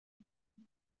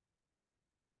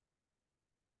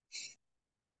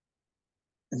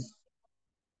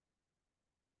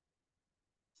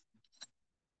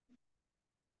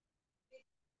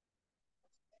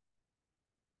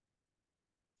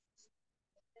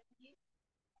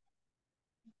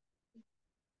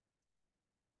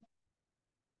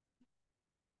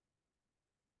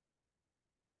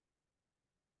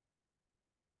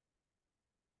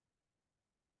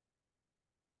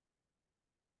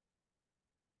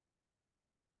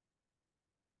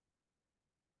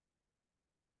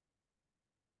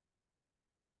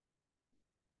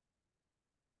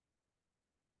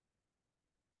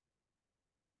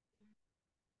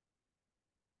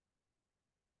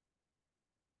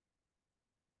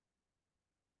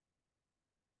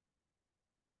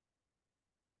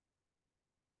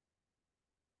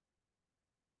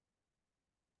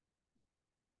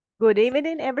Good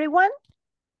evening, everyone.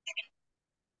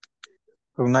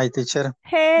 Good night, teacher.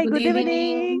 Hey, Good good evening.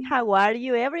 evening. How are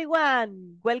you,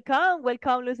 everyone? Welcome,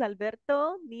 welcome, Luis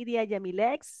Alberto, Nidia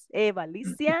Yamilex, Eva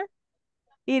Alicia,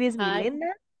 Iris Hi.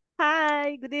 Milena.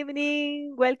 Hi, good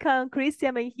evening. Welcome,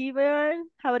 Christian Menjiver.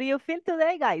 How do you feel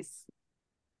today, guys?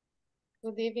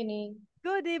 Good evening.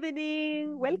 Good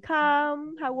evening.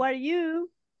 Welcome. How are you?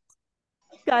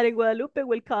 Karen Guadalupe,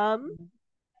 welcome.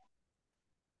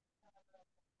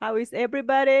 How is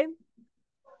everybody?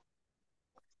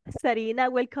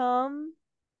 Sarina, welcome.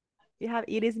 We have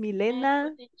Iris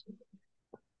Milena.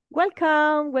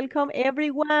 Welcome, welcome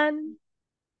everyone.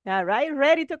 All right,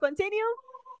 ready to continue?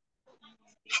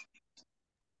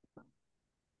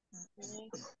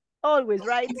 Always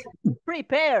right,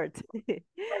 prepared.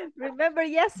 Remember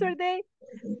yesterday,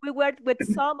 we worked with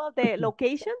some of the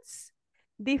locations,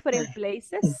 different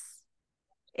places.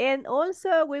 And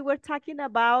also we were talking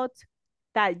about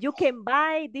that you can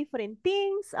buy different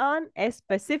things on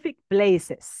specific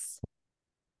places.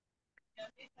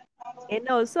 And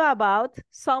also about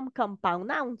some compound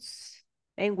nouns.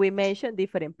 And we mentioned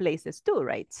different places too,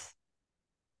 right?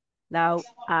 Now,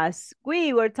 as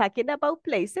we were talking about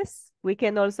places, we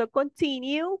can also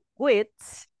continue with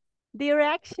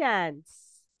directions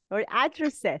or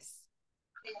addresses.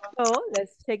 So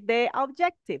let's check the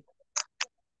objective.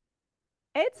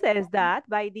 It says that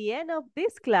by the end of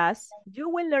this class, you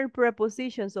will learn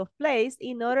prepositions of place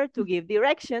in order to give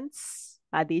directions.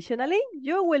 Additionally,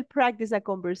 you will practice a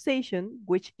conversation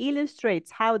which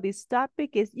illustrates how this topic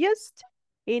is used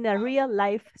in a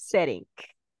real-life setting.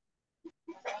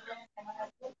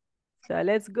 So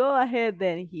let's go ahead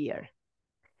then here.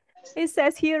 It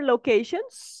says here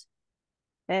locations,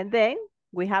 and then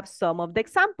we have some of the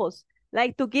examples,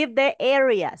 like to give the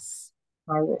areas.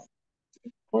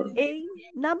 In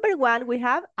number one, we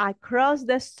have across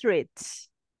the street.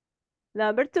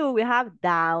 Number two, we have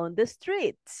down the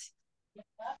street,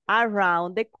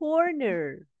 around the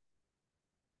corner,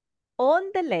 on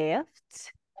the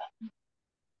left.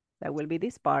 That will be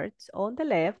this part, on the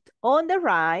left, on the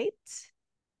right.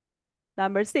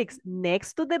 Number six,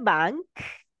 next to the bank.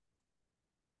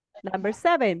 Number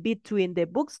seven, between the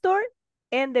bookstore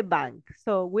and the bank.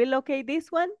 So we locate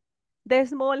this one, the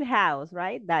small house,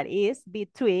 right? That is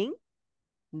between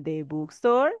the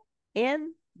bookstore and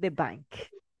the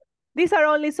bank. These are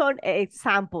only some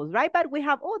examples, right? But we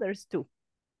have others too.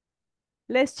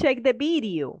 Let's check the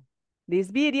video. This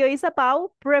video is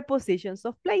about prepositions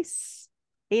of place.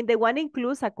 And the one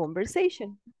includes a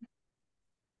conversation.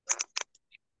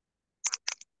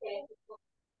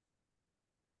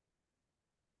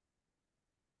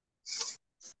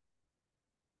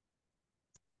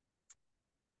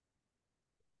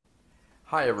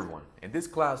 Hi everyone, in this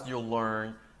class you'll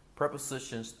learn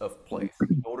prepositions of place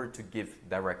in order to give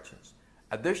directions.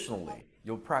 Additionally,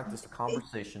 you'll practice a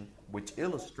conversation which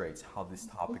illustrates how this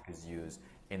topic is used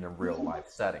in a real life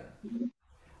setting.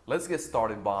 Let's get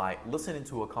started by listening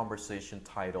to a conversation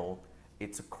titled,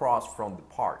 "It's Across from the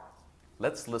Park."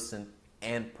 Let's listen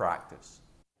and practice.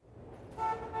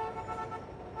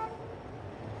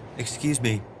 Excuse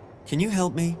me, can you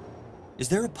help me? Is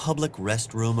there a public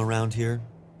restroom around here?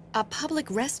 A public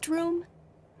restroom?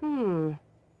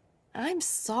 I'm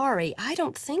sorry, I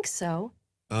don't think so.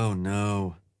 Oh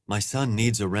no, my son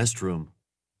needs a restroom.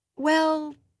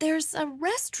 Well, there's a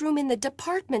restroom in the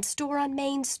department store on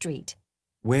Main Street.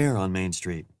 Where on Main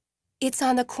Street? It's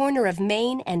on the corner of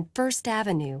Main and First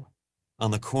Avenue.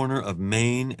 On the corner of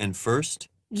Main and First?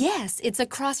 Yes, it's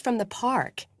across from the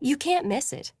park. You can't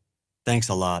miss it. Thanks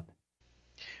a lot.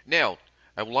 Now,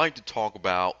 I would like to talk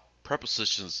about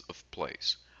prepositions of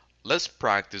place. Let's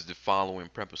practice the following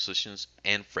prepositions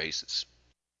and phrases.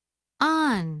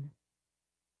 On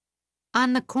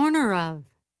the corner of,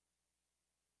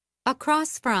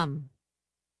 across from,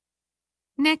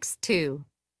 next to,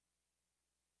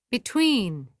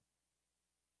 between.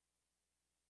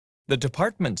 The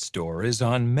department store is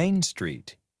on Main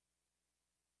Street.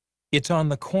 It's on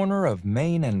the corner of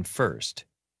Main and First.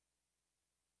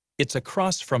 It's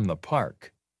across from the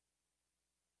park.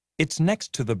 It's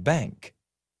next to the bank.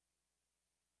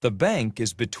 The bank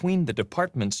is between the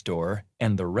department store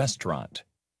and the restaurant.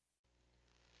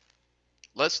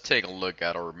 Let's take a look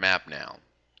at our map now,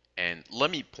 and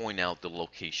let me point out the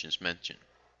locations mentioned.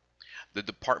 The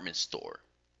department store.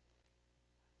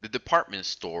 The department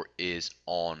store is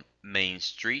on Main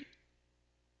Street.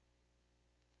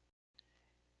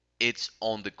 It's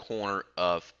on the corner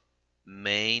of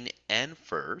Main and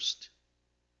First.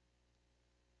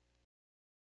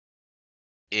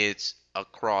 It's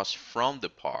across from the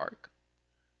park.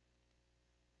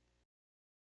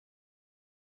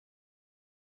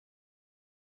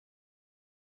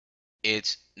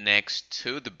 It's next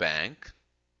to the bank.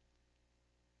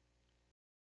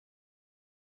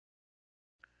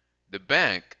 The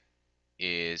bank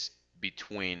is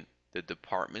between the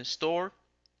department store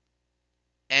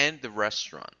and the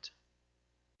restaurant.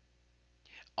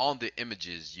 On the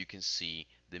images, you can see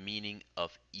the meaning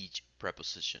of each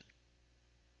preposition.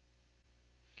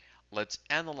 Let's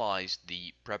analyze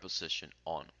the preposition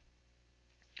on.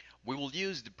 We will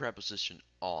use the preposition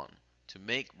on to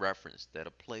make reference that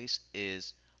a place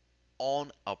is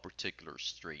on a particular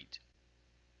street.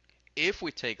 If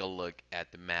we take a look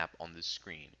at the map on the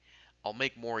screen, I'll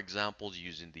make more examples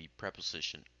using the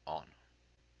preposition on.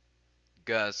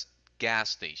 Gus gas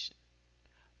station.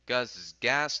 Gus's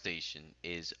gas station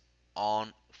is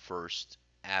on First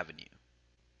Avenue.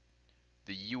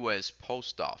 The U.S.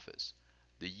 Post Office.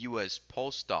 The U.S.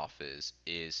 Post Office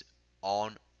is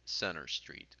on Center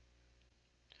Street.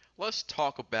 Let's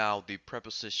talk about the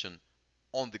preposition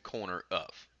on the corner of.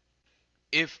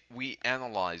 If we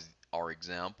analyze our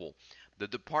example, the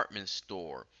department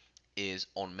store is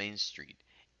on Main Street.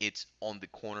 It's on the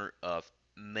corner of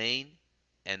Main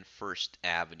and First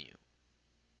Avenue.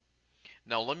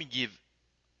 Now let me give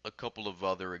a couple of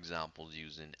other examples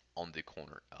using on the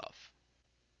corner of.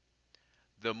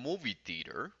 The movie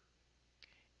theater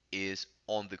is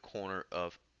on the corner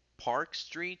of Park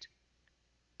Street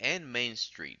and Main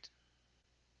Street.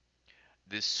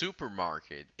 The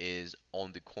supermarket is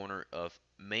on the corner of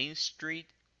Main Street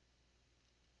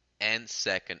and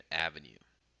 2nd Avenue.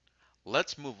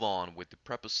 Let's move on with the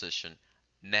preposition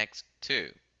next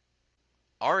to.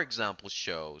 Our example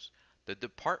shows the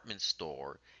department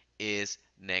store is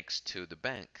next to the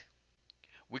bank.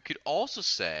 We could also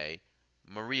say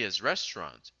Maria's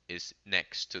restaurant is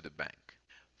next to the bank.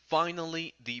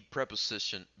 Finally, the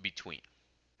preposition between.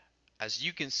 As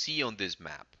you can see on this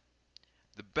map,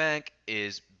 the bank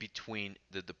is between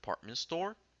the department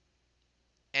store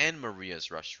and Maria's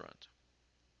restaurant.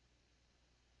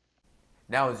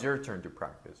 Now it's your turn to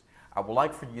practice. I would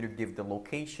like for you to give the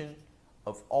location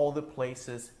of all the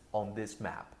places on this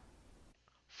map.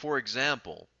 For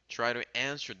example, try to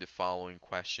answer the following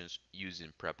questions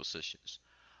using prepositions.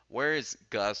 Where is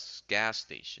Gus gas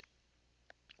station?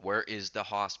 Where is the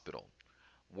hospital?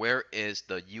 Where is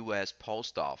the U.S.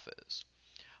 Post Office?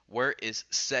 Where is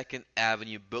 2nd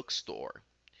Avenue bookstore?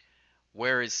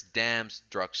 Where is Dam's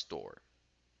drugstore?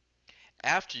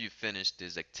 After you finish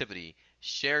this activity,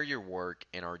 share your work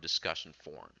in our discussion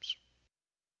forums.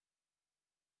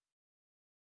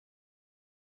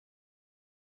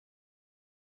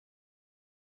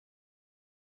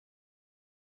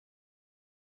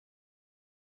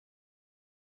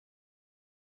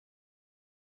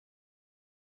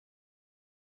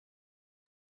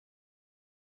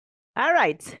 All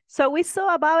right, so we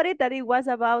saw about it that it was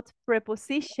about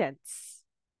prepositions.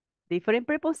 Different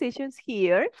prepositions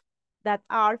here that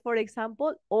are, for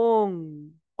example,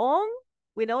 on. On,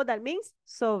 we know that means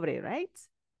sobre, right?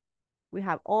 We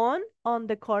have on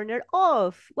the corner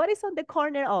of. What is on the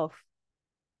corner of?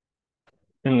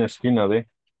 En la esquina de.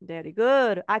 Very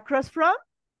good. Across from?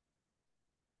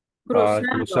 Al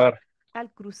cruzar. Al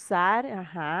cruzar,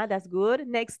 ajá, that's good.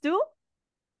 Next to?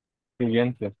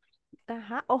 Siguiente.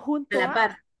 Ajá, o junto a.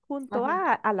 par. Junto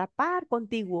a la par,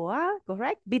 contiguo a,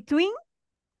 correct? Between?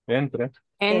 Entre.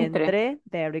 Entre.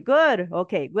 Very good.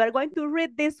 Okay, we are going to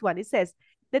read this one. It says,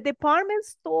 the department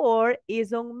store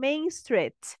is on Main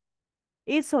Street.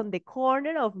 It's on the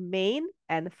corner of Main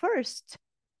and First.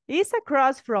 It's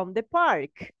across from the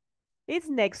park. It's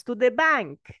next to the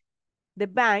bank. The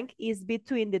bank is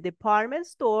between the department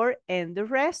store and the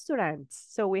restaurant.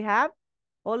 So we have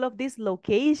all of these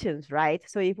locations, right?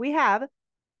 So if we have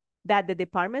that the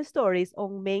department store is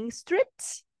on Main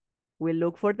Street, we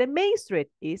look for the Main Street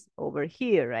is over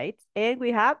here, right? And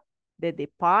we have the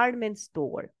department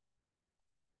store.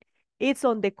 It's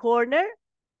on the corner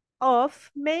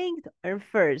of Main and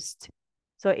First.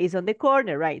 So it's on the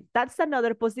corner, right? That's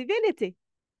another possibility.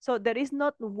 So there is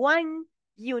not one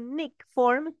unique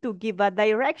form to give a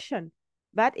direction,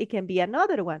 but it can be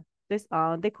another one. It's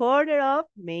on the corner of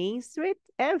Main Street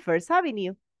and First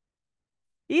Avenue.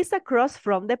 It's across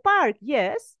from the park.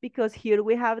 Yes, because here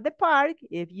we have the park.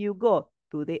 If you go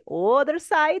to the other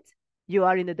side, you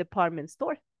are in the department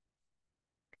store.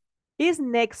 It's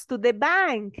next to the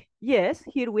bank. Yes,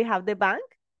 here we have the bank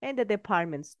and the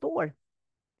department store.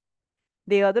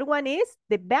 The other one is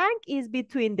the bank is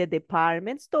between the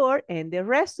department store and the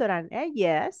restaurant. And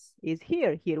yes, it's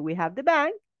here. Here we have the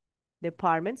bank,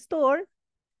 department store,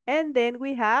 and then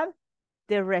we have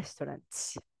the restaurant.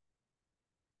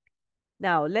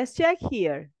 Now, let's check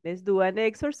here. Let's do an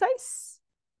exercise.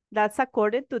 That's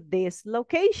according to this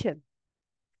location.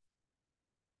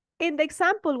 In the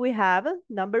example, we have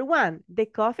number 1. The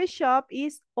coffee shop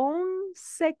is on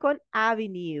 2nd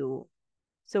Avenue.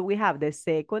 So we have the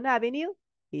 2nd Avenue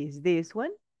is this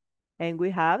one. And we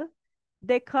have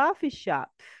the coffee shop.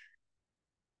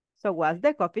 So what's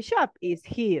the coffee shop? Is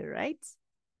here, right?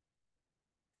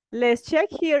 Let's check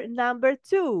here number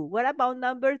 2. What about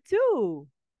number 2?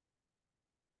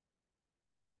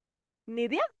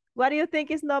 Nidia, what do you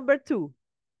think is number 2?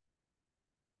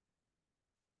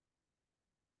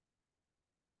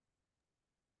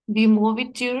 The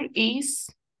movie theater is.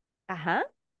 Ajá.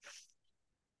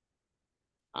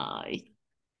 Ay,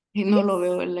 no lo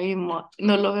veo en la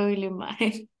no lo veo en la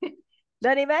imagen.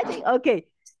 Don't imagine? Okay.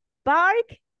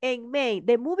 Park and Main.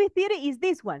 The movie theater is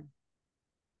this one.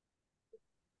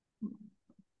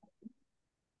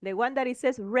 The one that it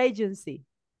says Regency.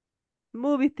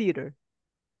 Movie theater.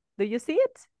 Do you see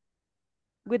it?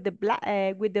 With the black,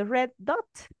 with the red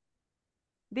dot.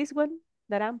 This one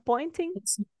that I'm pointing.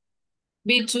 It's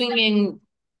between and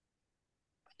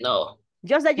no.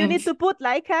 Just that you need to put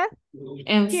like a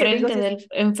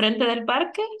enfrente del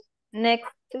parque.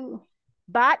 Next to.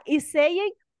 But it's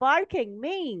saying Park and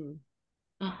Main.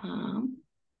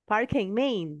 Park and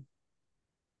Main.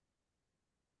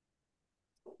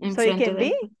 So it can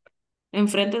be.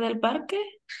 Enfrente del parque.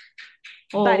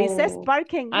 But it says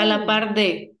Park and Main. A la par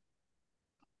de.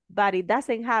 But it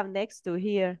doesn't have next to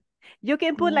here. You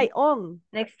can put like on.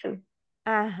 Next to.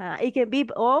 It can be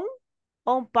on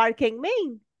Park and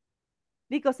Main.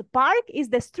 Because park is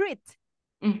the street.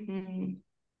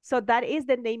 So that is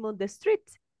the name of the street.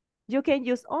 You can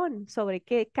use on, sobre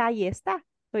qué calle está.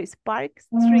 So it's Park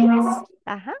Street.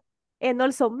 And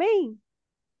also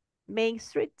Main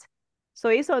Street. So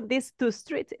it's on these 2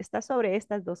 streets. Está sobre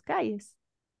estas 2 calles.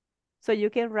 So you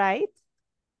can write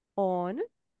on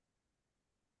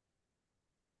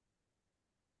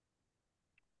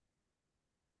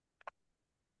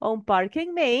Park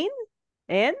and Main.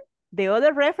 And the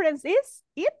other reference is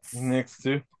it's next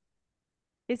to.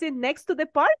 Is it next to the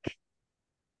park?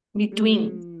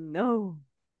 Between. No.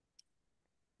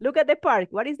 Look at the park.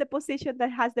 What is the position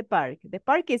that has the park? The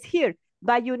park is here,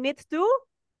 but you need to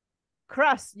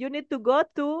cross. You need to go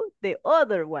to the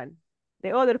other one,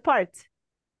 the other part.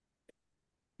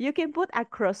 You can put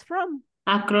across from.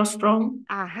 Across from.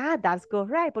 That's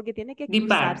correct. Porque tiene que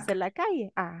cruzarse la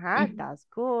calle. That's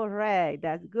correct.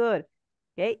 That's good.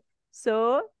 Okay.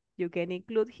 So you can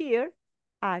include here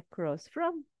across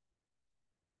from.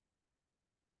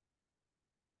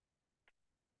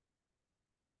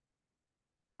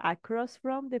 Across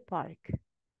from the park.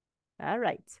 All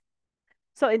right.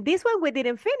 So in this one, we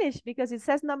didn't finish because it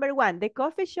says number 1, the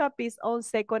coffee shop is on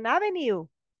 2nd Avenue.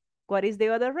 What is the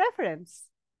other reference?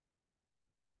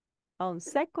 On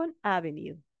 2nd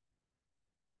Avenue.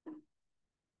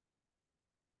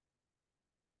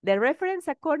 The reference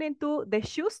according to the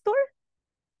shoe store,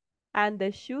 and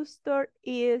the shoe store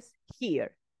is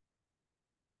here.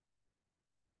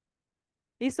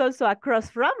 It's also across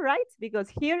from, right? Because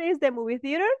here is the movie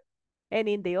theater, and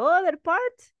in the other part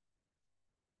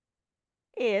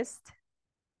is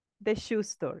the shoe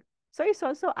store. So it's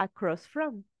also across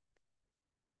from.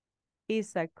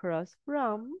 It's across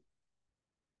from.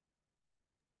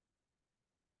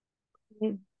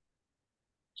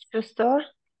 Shoe store.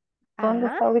 ¿Dónde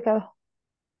está ubicado?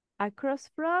 Across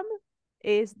from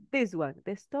is this one.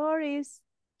 The store is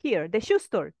here. The shoe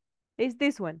store is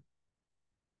this one.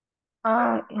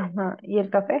 ¿Y el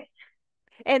café?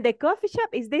 And the coffee shop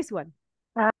is this one.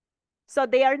 So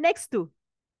they are next to.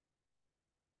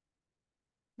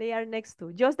 They are next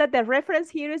to. Just that the reference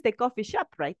here is the coffee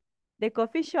shop, right? The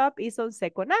coffee shop is on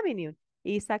 2nd Avenue.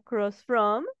 It's across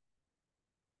from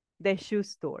the shoe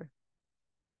store.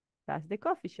 That's the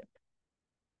coffee shop.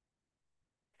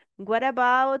 What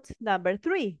about number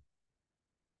 3?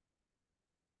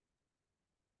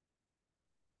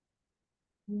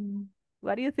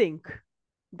 What do you think?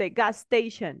 The gas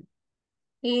station.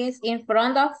 Is in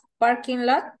front of parking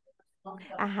lot.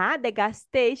 The gas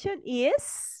station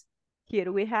is,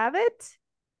 here we have it,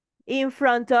 in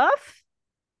front of,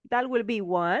 that will be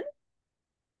 1.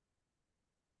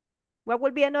 What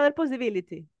will be another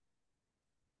possibility?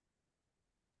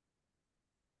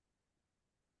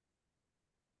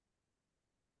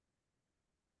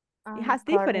 It has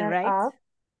different, right? Of.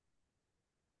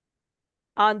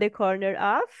 On the corner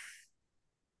of.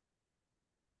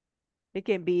 It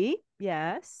can be,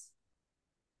 yes.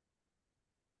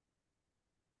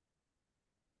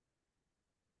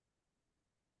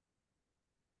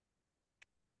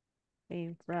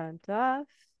 In front of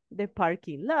the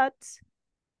parking lot.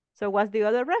 So what's the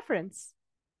other reference?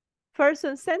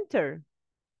 Person center.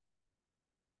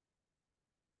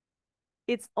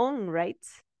 It's on, right?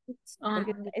 It's on.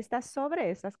 Porque está sobre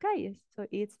esas calles. So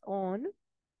it's on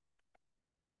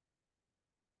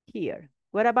here.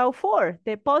 What about 4?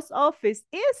 The post office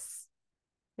is,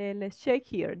 let's check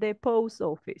here, the post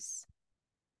office.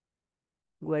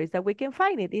 Where is that we can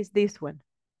find it? Is this one.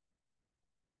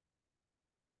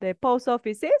 The post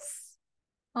office is?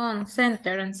 On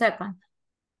center and second.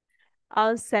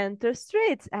 On Center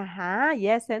Street.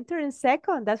 Yes, Center and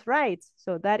Second. That's right.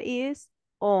 So that is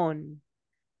on.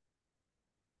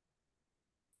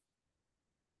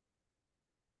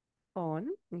 On,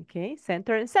 okay,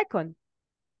 Center and Second.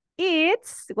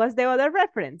 It's, what's the other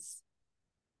reference?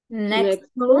 Next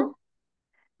to.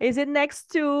 Is it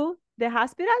next to the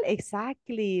hospital?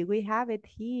 Exactly. We have it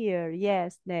here.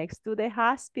 Yes, next to the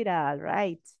hospital,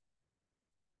 right?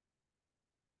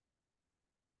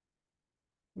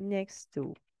 Next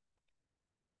to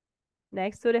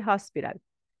the hospital.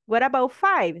 What about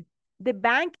 5? The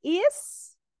bank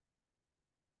is,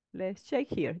 let's check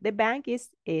here. The bank is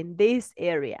in this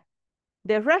area.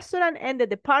 The restaurant and the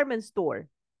department store.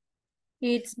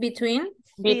 It's between.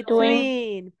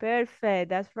 Between. Perfect.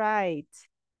 That's right.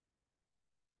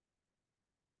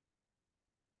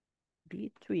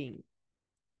 Between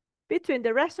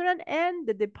the restaurant and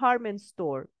the department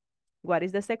store. What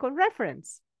is the second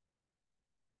reference?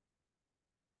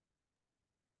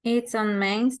 It's on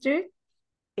Main Street.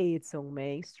 It's on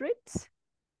Main Street.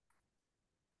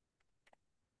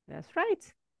 That's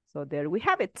right. So there we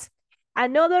have it.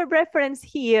 Another reference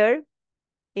here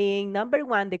in number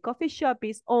 1, the coffee shop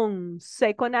is on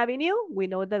 2nd Avenue. We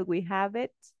know that we have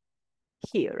it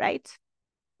here, right?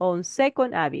 On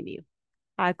 2nd Avenue,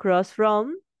 across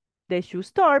from the shoe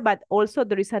store, but also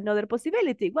there is another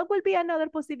possibility. What will be another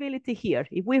possibility here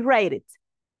if we write it?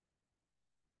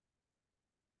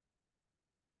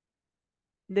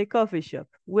 The coffee shop.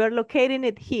 We're locating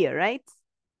it here, right?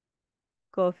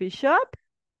 Coffee shop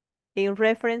in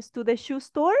reference to the shoe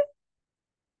store.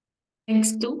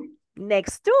 Next to.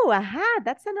 Next to,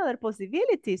 that's another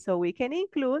possibility. So we can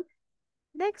include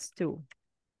next to.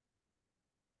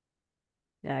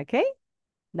 Okay,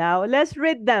 now let's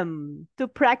read them to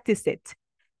practice it.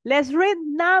 Let's read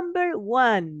number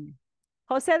 1.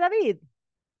 Jose David.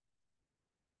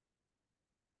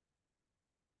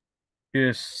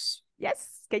 Yes.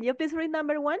 Yes, can you please read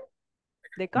number 1?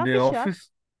 The coffee The shop.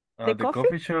 office, The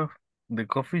coffee shop. The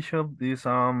coffee shop is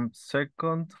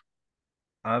 2nd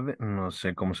Avenue. No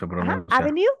sé cómo se pronuncia.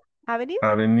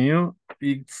 Avenue.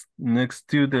 It's next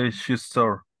to the shoe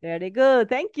store. Very good.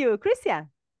 Thank you. Christian,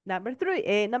 number 2.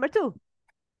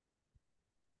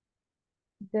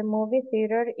 The movie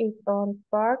theater is on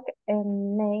Park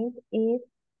and Main is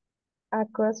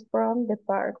across from the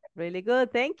park. Really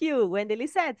good. Thank you. Wendy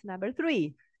Lisette, number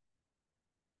 3.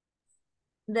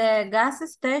 The gas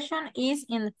station is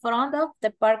in front of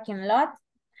the parking lot.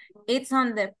 It's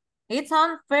on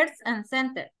First and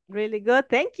Center. Really good.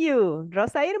 Thank you.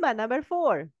 Rosa Irma, number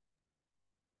 4.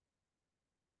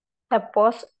 The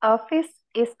post office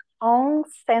is on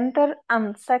Center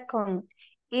and Second.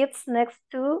 It's next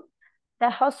to the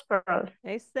hospital.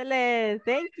 Excellent.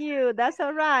 Thank you. That's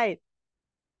all right.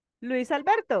 Luis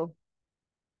Alberto.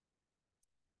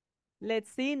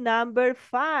 Let's see, number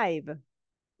 5.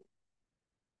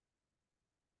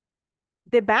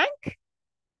 The bank?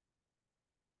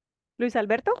 Luis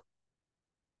Alberto?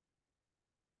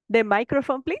 The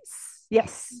microphone, please.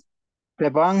 Yes. The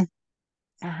bank.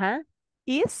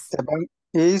 Is? The bank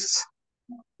is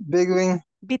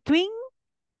between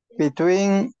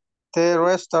the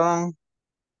restaurant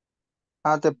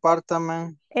and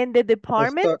department. And the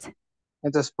department?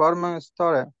 And the department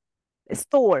store.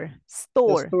 Store.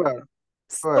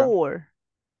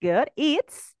 Good.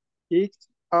 It's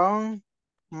on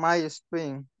Main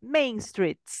Street. Main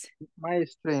Street. Main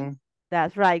Street.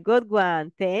 That's right. Good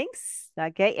one. Thanks.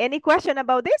 Okay. Any question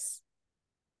about this?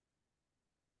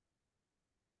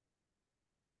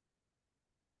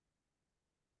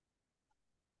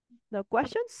 No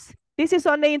questions? This is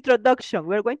only introduction.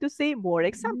 We're going to see more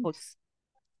examples.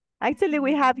 Actually,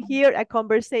 we have here a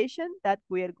conversation that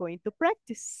we are going to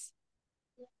practice.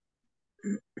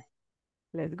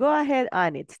 Let's go ahead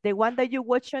on it. The one that you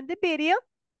watch on the video.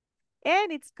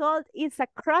 And it's called, it's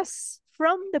across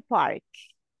from the park.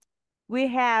 We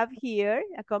have here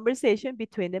a conversation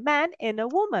between a man and a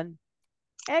woman.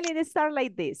 And it starts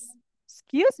like this.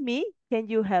 Excuse me, can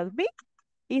you help me?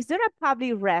 Is there a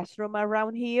public restroom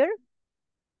around here?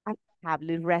 A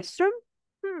public restroom?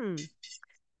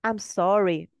 I'm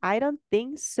sorry, I don't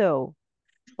think so.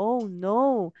 Oh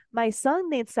no, my son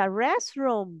needs a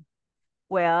restroom.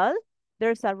 Well,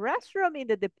 there's a restroom in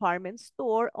the department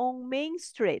store on Main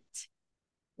Street.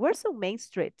 Where's on Main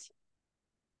Street?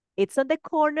 It's on the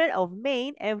corner of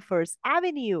Main and First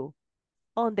Avenue.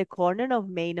 On the corner of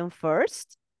Main and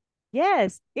First?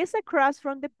 Yes, it's across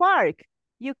from the park.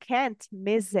 You can't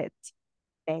miss it.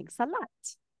 Thanks a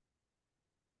lot.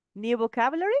 New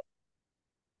vocabulary?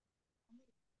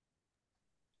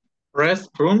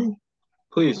 Restroom,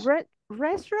 please.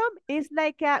 Restroom is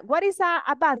like, what is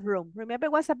a bathroom? Remember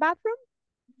what's a bathroom?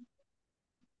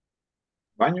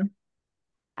 Baño.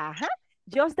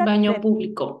 Just that Baño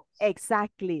público.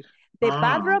 Exactly. The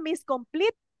bathroom is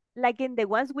complete like in the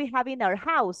ones we have in our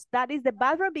house. That is the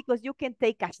bathroom because you can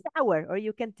take a shower or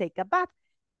you can take a bath.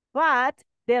 But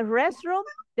the restroom,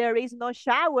 there is no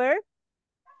shower.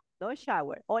 No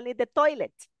shower, only the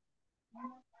toilet.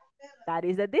 That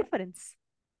is the difference.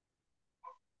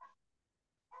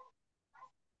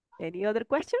 Any other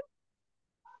question?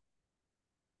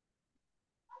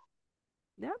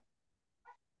 No?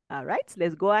 All right, so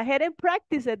let's go ahead and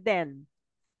practice it then.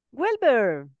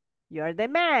 Wilbur, you're the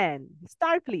man.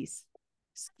 Start, please.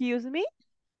 Excuse me?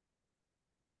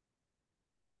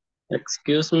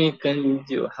 Excuse me, can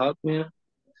you help me?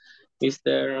 Is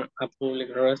there a public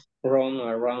restroom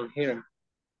around here?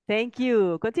 Thank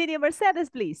you. Continue, Mercedes,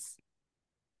 please.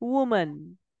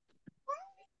 Woman.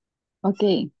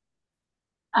 Okay.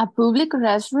 A public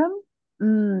restroom?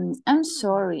 I'm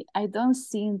sorry, I don't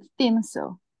think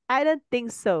so. I don't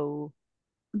think so.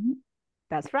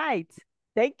 That's right.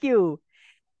 Thank you.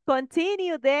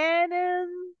 Continue then.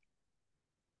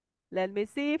 Let me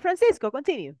see. Francisco,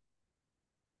 continue.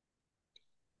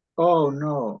 Oh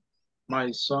no,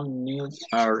 my son needs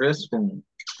a restroom.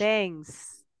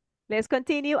 Thanks. Let's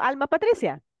continue. Alma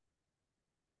Patricia.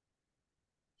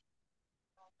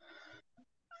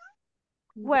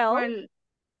 Well,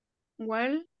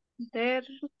 there's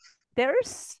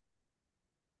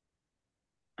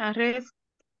a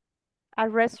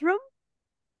restroom.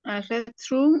 A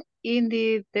restroom in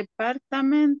the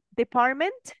department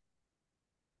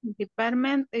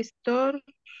store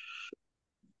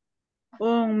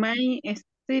on Main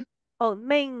Street. On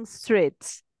Main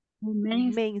Street.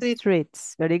 Main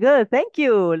Streets. Very good. Thank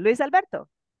you. Luis Alberto.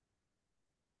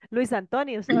 Luis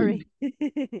Antonio, sorry.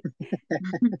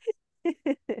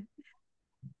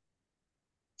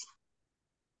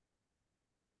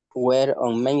 Where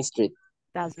on Main Street?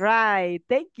 That's right.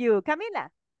 Thank you. Camila.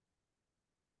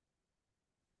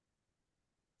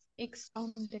 It's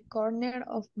on the corner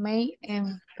of Main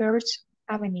and First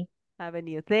Avenue.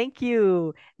 Thank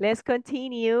you. Let's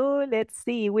continue. Let's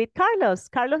see with Carlos.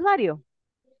 Carlos Mario.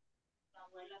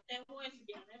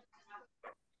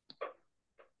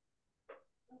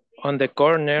 On the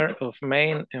corner of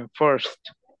Main and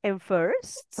First. And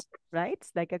First, right?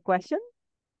 It's like a question.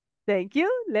 Thank you.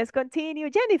 Let's continue.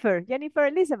 Jennifer. Jennifer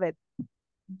Elizabeth.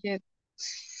 Yes.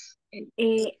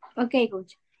 Okay,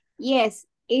 coach. Yes,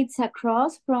 it's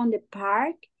across from the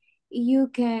park. You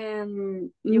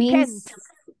can't miss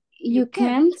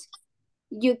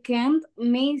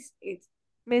it.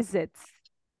 Miss it.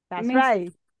 That's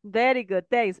right. Very good.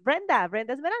 Thanks. Brenda.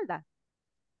 Brenda Esmeralda.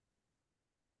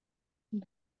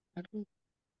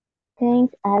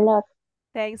 Thanks a lot.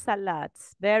 Thanks a lot.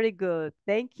 Very good.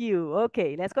 Thank you.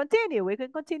 Okay, let's continue. We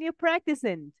can continue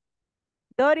practicing.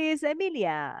 Doris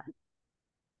Emilia.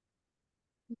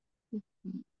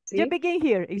 Sí. You begin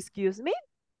here. Excuse me?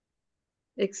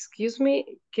 Excuse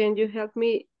me, can you help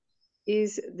me?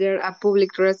 Is there a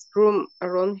public restroom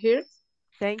around here?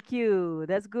 Thank you.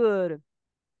 That's good.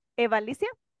 Eva Alicia?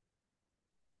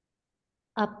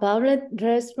 A public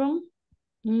restroom?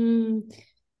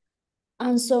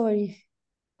 I'm sorry.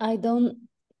 I don't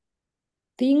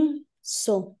think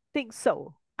so.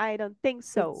 I don't think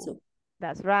so.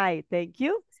 That's right. Thank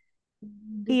you.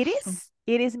 Iris?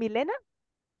 Iris Milena?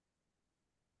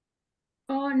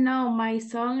 Oh no, my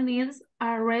son needs a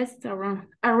restroom.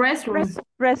 A restroom.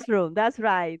 Restroom. That's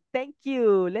right. Thank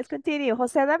you. Let's continue.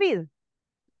 Jose David?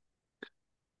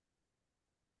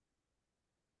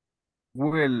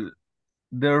 Well,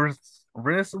 there's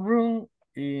restroom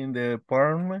in the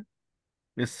apartment.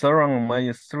 It's around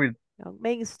my street. On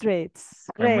Main Street.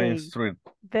 Great. Main Street.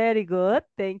 Very good.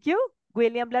 Thank you.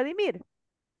 William Vladimir.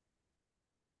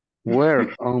 Where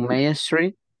on Main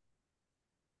Street?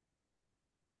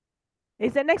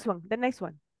 It's the next one. The next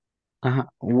one.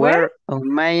 Where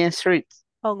on Main Street?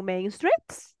 On Main Street.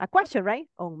 A question, right?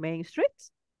 On Main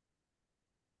Street.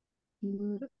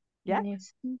 Yeah.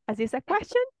 Yes. As is a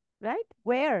question, right?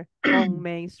 Where? On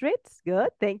Main Street. Good.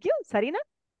 Thank you. Sarina?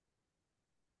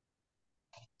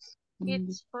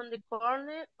 It's on the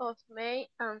corner of Main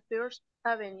and First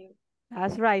Avenue.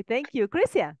 That's right. Thank you.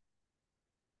 Crisia?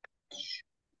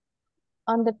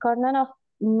 On the corner of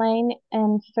Main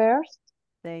and First.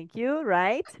 Thank you.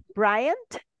 Right.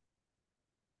 Bryant?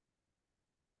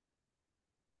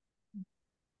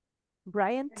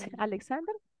 Bryant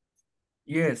Alexander?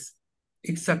 Yes,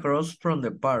 it's across from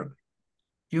the park.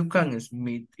 You can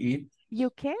meet it. You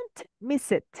can't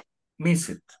miss it. Miss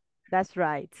it. That's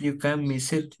right. You can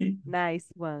miss it. Nice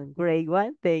one. Great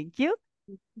one. Thank you.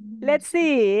 Let's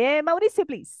see. Mauricio,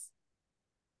 please.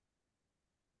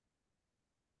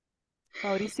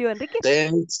 Mauricio Enrique.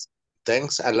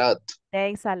 Thanks a lot.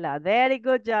 Thanks a lot. Very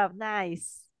good job.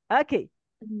 Nice. Okay.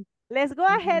 Let's go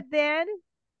ahead then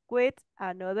with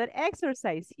another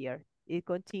exercise here. It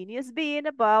continues being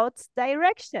about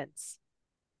directions.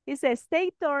 It says,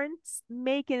 take turns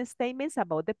making statements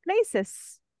about the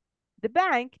places. The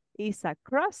bank is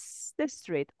across the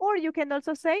street, or you can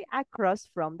also say across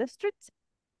from the street.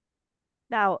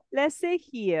 Now, let's see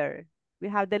here. We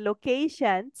have the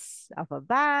locations of a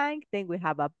bank, then we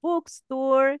have a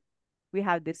bookstore, we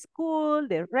have the school,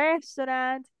 the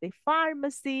restaurant, the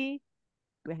pharmacy.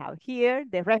 We have here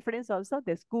the reference also,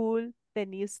 the school, the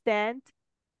newsstand,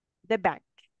 the bank.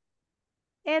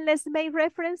 And let's make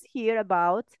reference here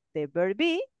about the verb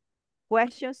be,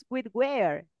 questions with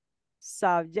where,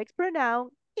 subject pronoun,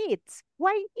 it.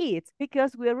 Why it?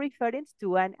 Because we're referring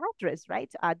to an address,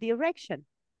 right? A direction.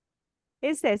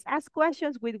 It says, ask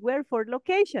questions with where for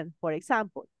location. For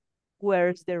example,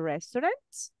 where's the restaurant?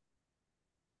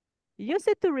 Use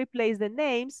it to replace the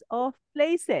names of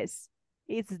places.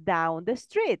 It's down the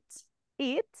street.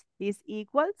 It is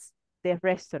equals the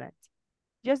restaurant.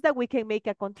 Just that we can make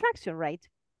a contraction, right?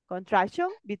 Contraction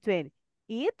between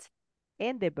it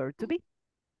and the verb to be.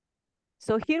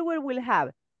 So here we will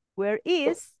have where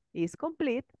is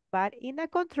complete, but in a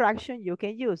contraction you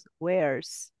can use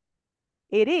where's.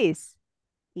 It is,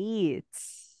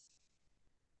 it's.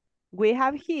 We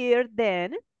have here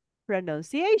then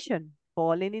pronunciation,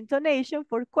 falling intonation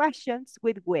for questions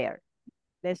with where.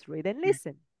 Let's read and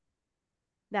listen.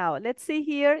 Now, let's see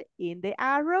here in the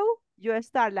arrow, you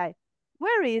start like,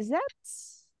 where is that?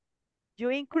 You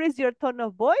increase your tone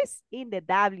of voice in the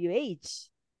WH.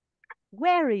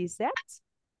 Where is that?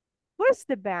 Where's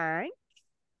the bank?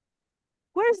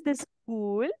 Where's the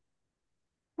school?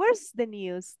 Where's the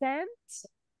newsstand?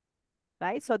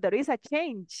 Right? So there is a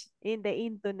change in the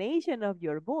intonation of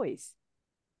your voice.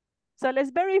 So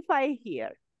let's verify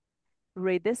here.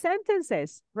 Read the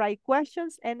sentences, write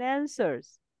questions and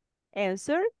answers.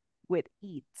 Answer with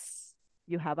it's.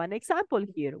 You have an example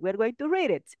here. We're going to read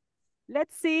it.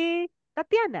 Let's see,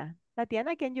 Tatiana.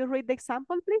 Tatiana, can you read the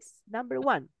example, please? Number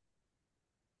 1.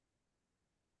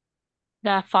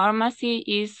 The pharmacy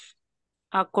is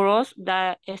across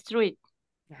the street.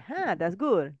 That's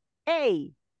good.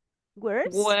 A.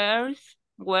 Where's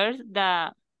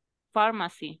the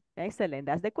pharmacy? Excellent.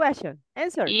 That's the question.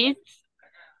 Answer.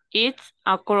 It's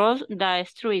across the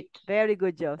street. Very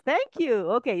good job. Thank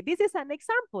you. Okay, this is an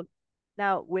example.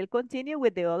 Now, we'll continue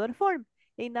with the other form.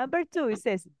 In number 2, it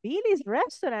says, Billy's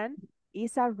restaurant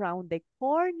is around the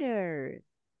corner.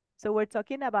 So we're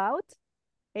talking about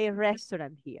a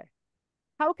restaurant here.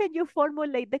 How can you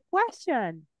formulate the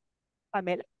question,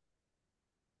 Pamela?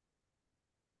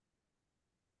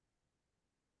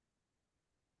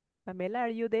 Pamela, are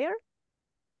you there?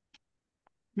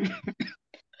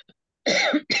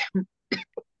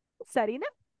 Sarina?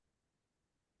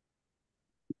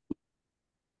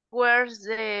 Where's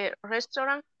the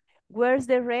restaurant? Where's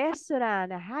the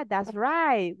restaurant? That's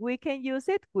right. We can use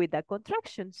it with a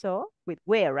contraction. So with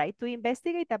where, right? To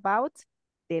investigate about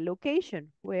the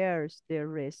location. Where's the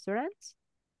restaurant?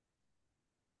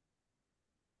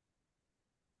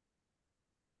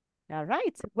 All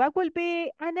right. What will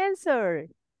be an answer?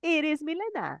 It is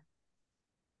Milena.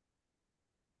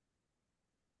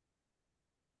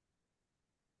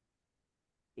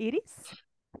 It is.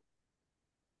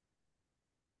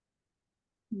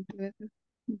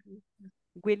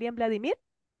 William Vladimir.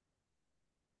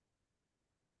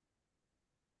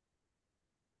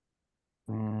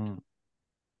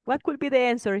 What could be the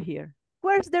answer here?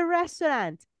 Where's the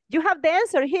restaurant? You have the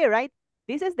answer here, right?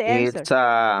 This is the answer.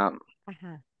 It's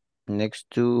next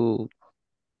to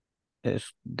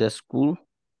the school.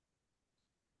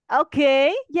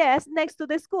 Okay, yes, next to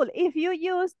the school. If you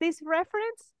use this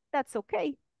reference, that's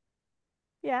okay.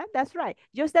 Yeah, that's right.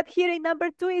 Just that here in number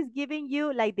 2 is giving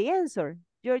you like the answer.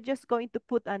 You're just going to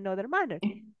put another manner.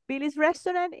 Billy's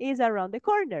restaurant is around the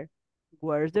corner.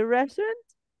 Where's the restaurant?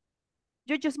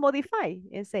 You just modify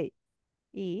and say,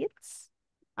 it's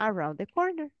around the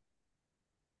corner.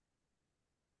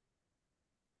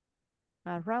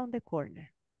 Around the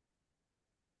corner.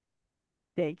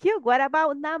 Thank you. What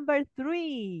about number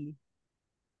 3?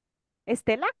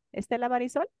 Estela? Estela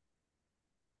Marisol?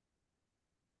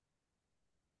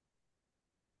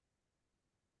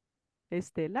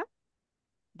 Estela?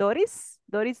 Doris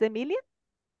Emilia.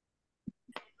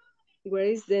 Where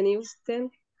is the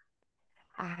newsstand?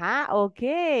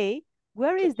 Okay.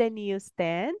 Where is the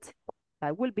newsstand?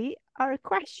 That will be our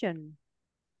question.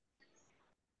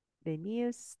 The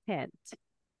newsstand.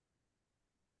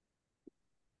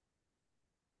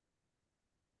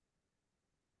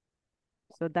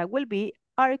 So that will be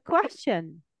our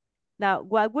question. Now,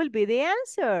 what will be the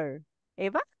answer?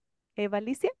 Eva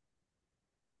Alicia?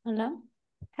 Hello?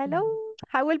 Hello?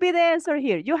 How will be the answer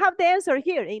here? You have the answer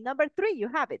here. In number 3, you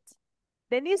have it.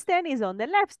 The newsstand is on the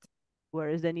left. Where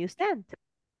is the newsstand?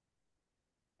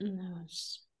 No.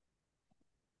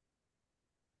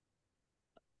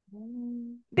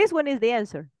 This one is the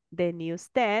answer. The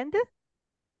newsstand.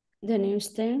 The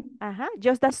newsstand.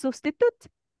 Just a substitute.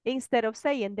 Instead of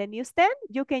saying the newsstand,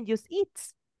 you can use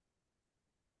it.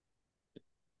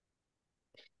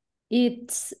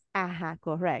 It's.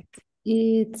 Correct.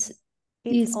 It's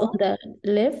on the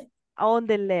left. On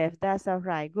the left, that's all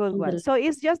right. Good one. So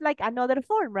it's just like another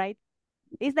form, right?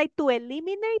 It's like to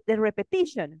eliminate the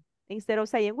repetition. Instead of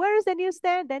saying, where is the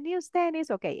newsstand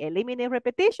is okay. Eliminate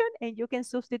repetition and you can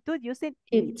substitute using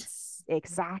it's.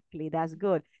 Exactly, that's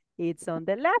good. It's on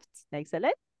the left.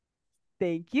 Excellent.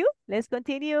 Thank you. Let's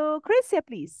continue. Chrisia,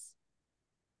 please.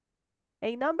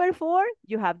 In number 4,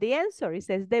 you have the answer. It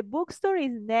says the bookstore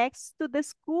is next to the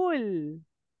school.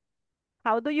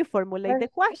 How do you formulate the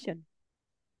question?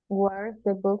 Where's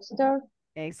the bookstore?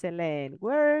 Excellent.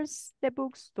 Where's the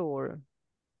bookstore?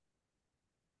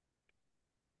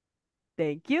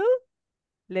 Thank you.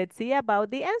 Let's see about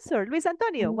the answer. Luis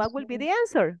Antonio, what will be the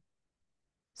answer?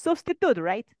 Substitute,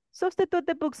 right? Substitute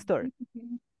the bookstore.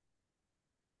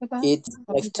 It's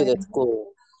next to the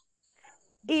school.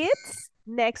 It's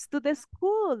next to the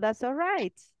school. That's all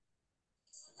right.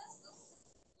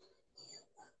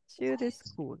 To the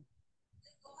school.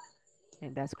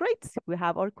 And that's great. We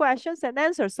have our questions and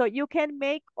answers. So you can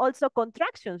make also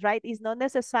contractions, right? It's not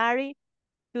necessary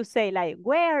to say like,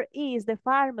 where is the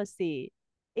pharmacy?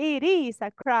 It is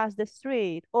across the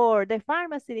street, or the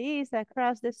pharmacy is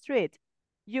across the street.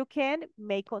 You can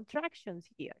make contractions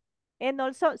here. And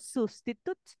also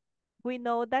substitute. We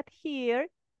know that here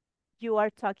you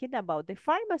are talking about the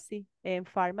pharmacy, and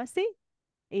pharmacy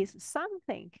is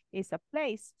something, is a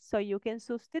place. So you can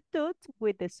substitute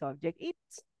with the subject it.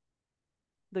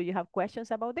 Do you have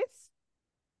questions about this?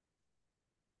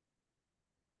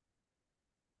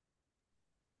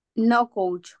 No,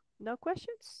 coach. No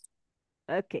questions?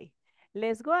 Okay,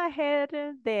 let's go ahead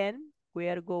then. We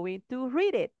are going to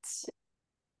read it.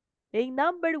 In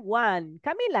number 1,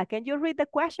 Camila, can you read the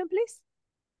question, please?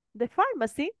 The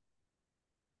pharmacy.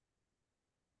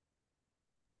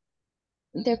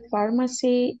 The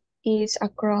pharmacy is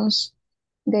across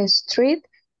the street.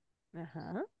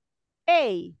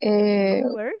 A.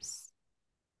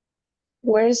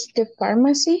 Where's the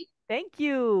pharmacy? Thank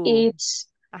you. It's.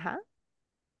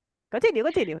 Continue.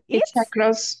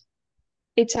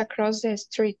 It's across the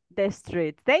street. The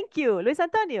street. Thank you. Luis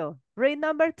Antonio, read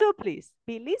number 2, please.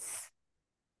 Billy's.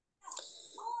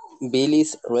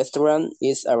 Billy's restaurant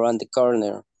is around the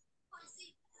corner.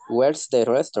 Where's the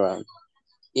restaurant?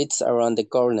 It's around the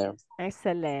corner.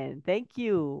 Excellent. Thank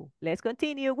you. Let's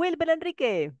continue. Wilber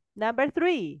Enrique, number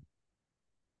 3.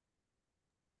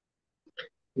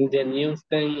 The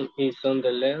newsstand is on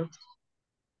the left.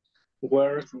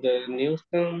 Where's the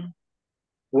newsstand?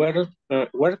 Where's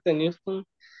the newsstand?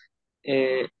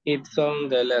 It's on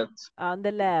the left. On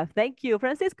the left. Thank you.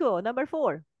 Francisco, number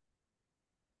 4.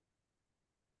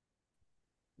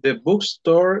 The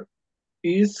bookstore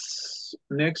is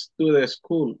next to the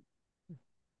school.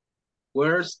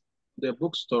 Where's the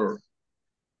bookstore?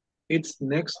 It's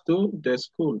next to the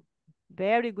school.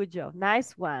 Very good job.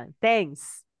 Nice one.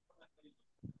 Thanks.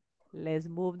 Let's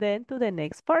move then to the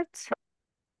next part.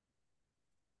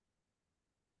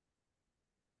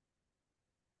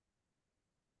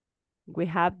 We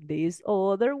have this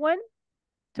other one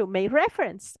to make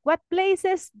reference. What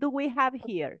places do we have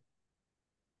here?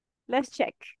 Let's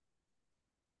check.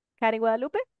 Karen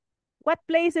Guadalupe, what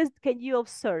places can you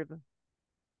observe?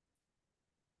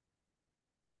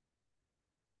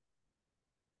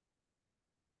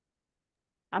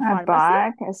 A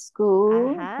park, a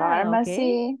school,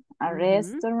 pharmacy, a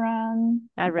restaurant,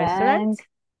 a restaurant,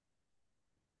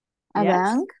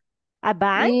 a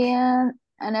bank,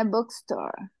 and a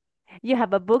bookstore. You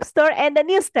have a bookstore and a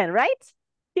newsstand, right?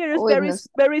 Here is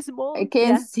very small. I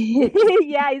can't see it.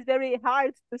 Yeah, it's very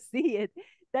hard to see it.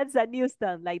 That's a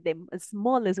newsstand, like the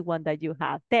smallest one that you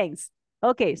have. Thanks.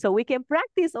 Okay, so we can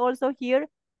practice also here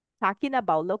talking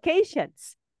about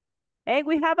locations. And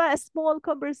we have a small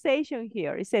conversation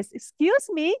here. It says, excuse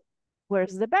me,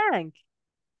 where's the bank?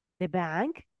 The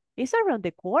bank is around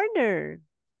the corner.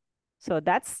 So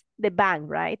that's the bank,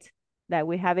 right? That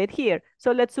we have it here.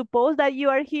 So let's suppose that you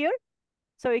are here.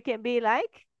 So it can be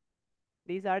like,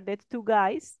 these are the two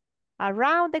guys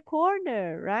around the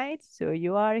corner, right? So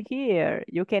you are here.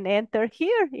 You can enter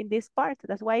here in this part.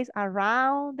 That's why it's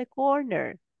around the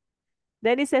corner.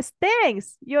 Then it says,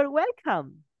 thanks, you're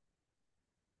welcome.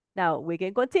 Now we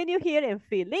can continue here and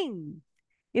fill in.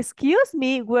 Excuse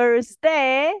me, where's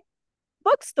the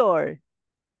bookstore?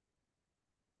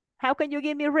 How can you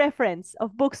give me reference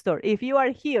of bookstore? If you are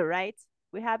here, right?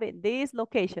 We have it this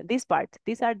location, this part.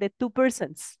 These are the two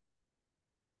persons.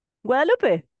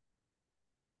 Guadalupe,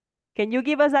 can you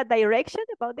give us a direction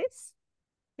about this?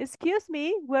 Excuse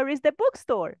me, where is the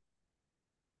bookstore?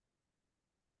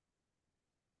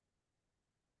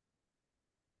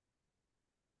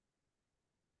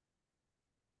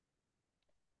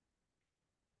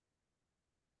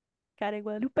 Karen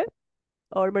Guadalupe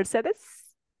or Mercedes?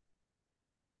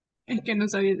 Es que no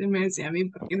sabía si me decía a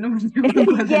mí porque no me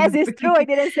llamo Yes, it's true. I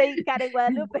didn't say Karen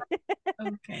Guadalupe.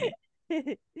 Okay.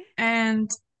 And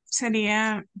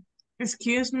sería,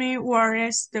 excuse me, where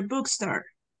is the bookstore?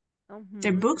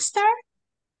 The bookstore?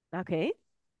 Okay.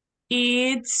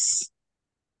 It's,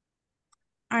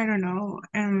 I don't know.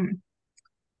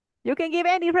 You can give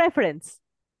any reference.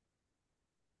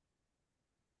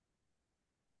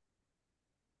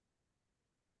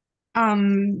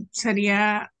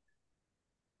 Sería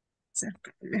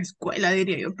cerca de la escuela,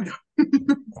 diría yo, pero.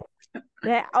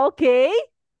 Okay.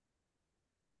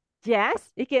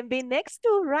 Yes, it can be next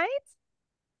to, right?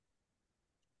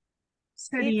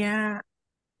 Sería,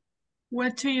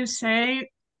 what do you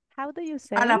say? How do you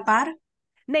say? A la par.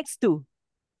 Next to.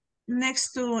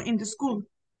 Next to in the school.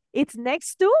 It's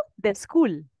next to the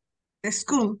school. The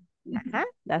school.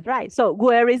 That's right. So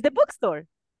where is the bookstore?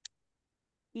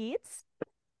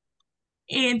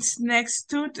 It's next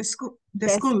to the school. The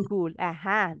school.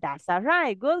 That's all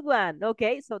right. Good one.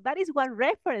 Okay, so that is one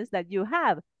reference that you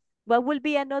have. What will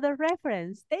be another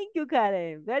reference? Thank you,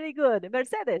 Karen. Very good.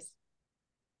 Mercedes,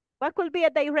 what could be a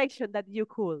direction that you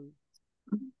could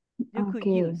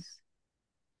use?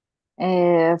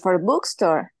 For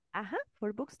bookstore.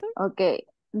 For bookstore. Okay,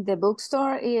 the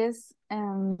bookstore is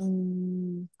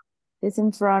in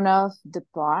front of the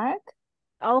park.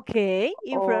 Okay,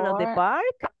 in front of the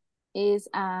park. Is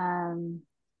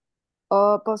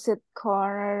opposite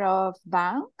corner of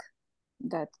bank.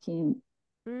 That can.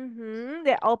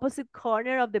 The opposite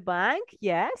corner of the bank,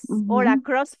 yes. Or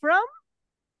across from?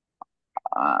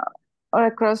 Or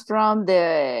across from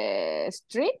the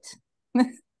street.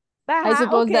 I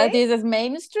suppose that is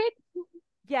Main Street.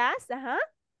 Yes,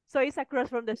 So it's across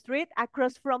from the street,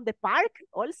 across from the park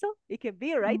also. It can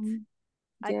be, right?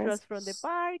 Across from the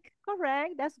park.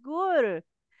 Correct, that's good.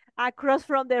 Across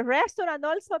from the restaurant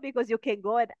also, because you can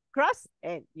go across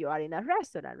and you are in a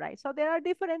restaurant, right? So there are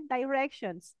different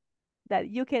directions that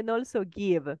you can also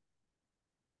give.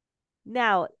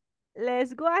 Now,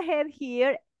 let's go ahead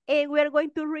here and we're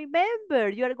going to remember,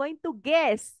 you're going to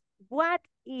guess what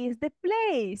is the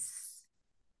place.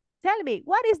 Tell me,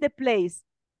 what is the place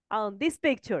on this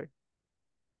picture?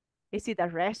 Is it a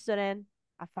restaurant,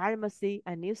 a pharmacy,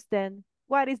 a newsstand?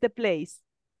 What is the place?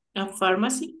 A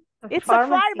pharmacy. It's a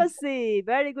pharmacy.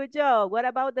 Very good job. What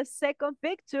about the second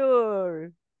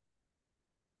picture?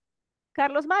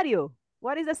 Carlos Mario,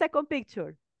 what is the second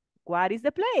picture? What is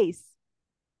the place?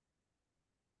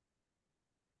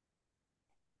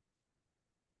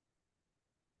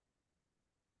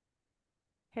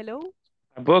 Hello?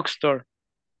 A bookstore.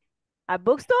 A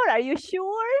bookstore, are you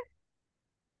sure?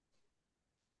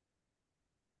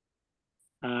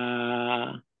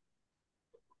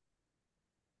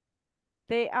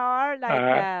 They are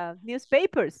like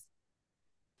newspapers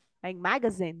and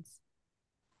magazines.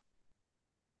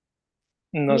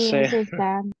 No sé.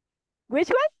 Which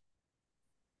one?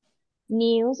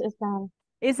 Newsstand.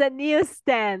 It's a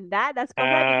newsstand. That's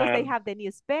correct because they have the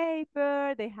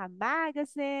newspaper, they have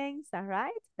magazines. All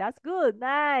right, that's good.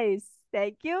 Nice.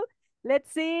 Thank you.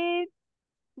 Let's see.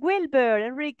 Wilber,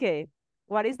 Enrique,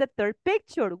 what is the third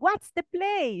picture? What's the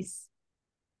place?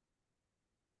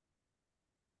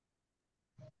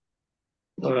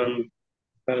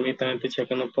 Permítame, teacher,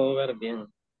 que no puedo ver bien.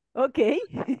 Okay.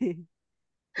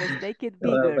 Let's make it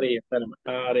bigger.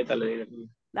 Ahorita le digo.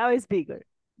 Now it's bigger.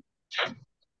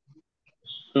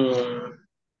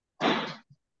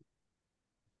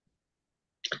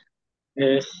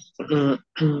 Es que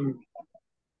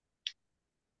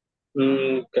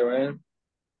ven.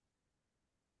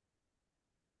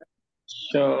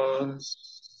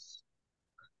 Shows.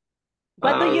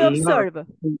 What do you observe?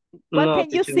 What can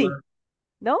you see?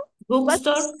 No?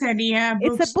 Bookstore sería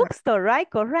It's a bookstore. bookstore, right?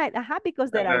 Correct.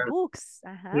 Because there are books.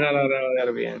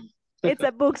 No, bien. It's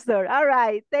a bookstore. All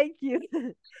right. Thank you.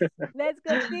 Let's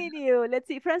continue. Let's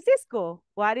see. Francisco,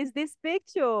 what is this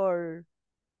picture?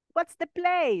 What's the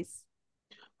place?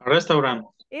 A restaurant.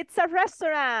 It's a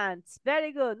restaurant.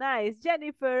 Very good. Nice.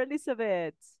 Jennifer,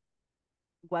 Elizabeth.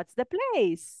 What's the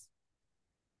place?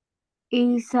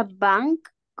 It's a bank,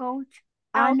 coach.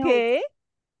 Okay. No.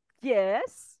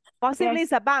 Yes. Possibly Yes.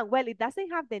 it's a bank. Well, it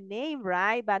doesn't have the name,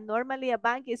 right? But normally a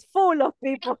bank is full of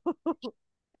people.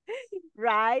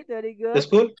 Right? Very good. The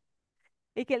school.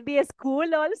 It can be a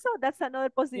school also. That's another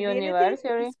possibility.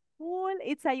 University. School.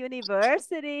 It's a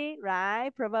university,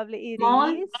 right? Probably it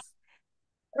Mall. is.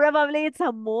 Probably it's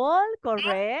a mall,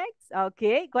 correct?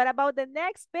 Okay. What about the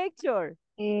next picture?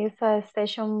 It's a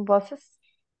station buses.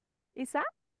 Is that?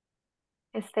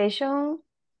 A station,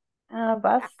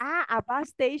 bus. A bus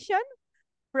station?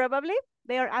 Probably.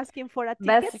 They are asking for a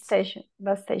ticket. Bus station.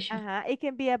 Bus station. It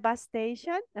can be a bus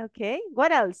station. Okay.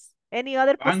 What else? Any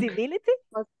other possibility?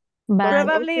 Bank.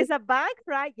 Probably it's a bank,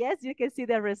 right? Yes, you can see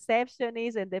the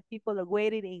receptionist and the people are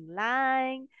waiting in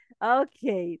line.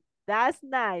 Okay, that's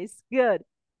nice. Good.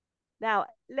 Now,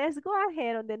 let's go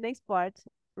ahead on the next part.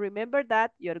 Remember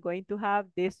that you're going to have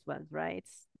these ones, right?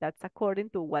 That's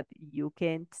according to what you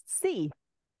can see.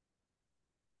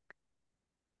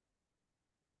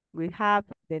 We have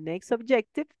the next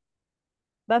objective.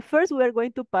 But first, we are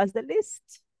going to pass the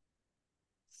list.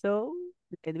 So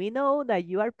let me know that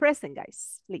you are present,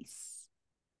 guys, please.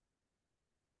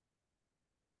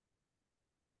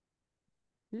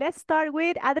 Let's start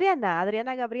with Adriana.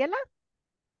 Adriana Gabriela.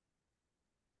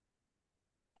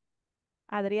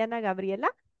 Adriana Gabriela.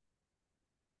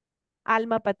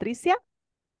 Alma Patricia.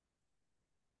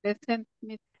 Present.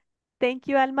 Thank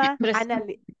you, Alma.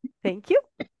 Thank you.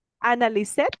 Ana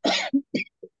Lisette.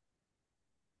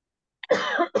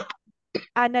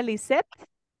 Ana Lisette.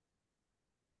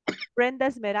 Brenda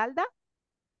Esmeralda.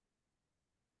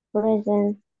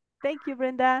 Present. Thank you,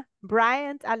 Brenda.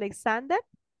 Bryant Alexander.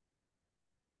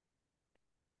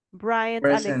 Bryant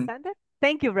Present. Alexander.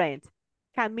 Thank you, Bryant.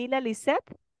 Camila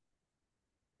Lisette.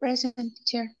 Present,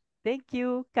 teacher. Thank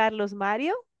you. Carlos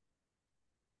Mario.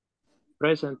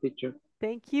 Present, teacher.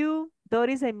 Thank you.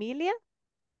 Doris Emilia.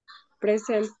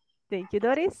 Present. Thank you,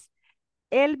 Doris.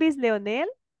 Elvis Leonel.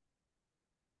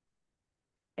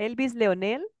 Elvis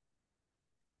Leonel.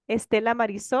 Estela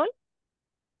Marisol.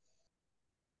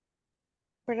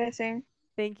 Present.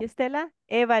 Thank you, Estela.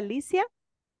 Eva Alicia.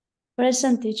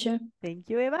 Present, teacher. Thank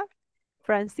you, Eva.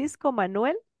 Francisco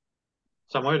Manuel.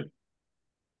 Samuel.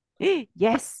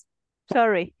 Yes.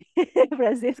 Sorry.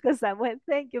 Francisco Samuel.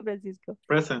 Thank you, Francisco.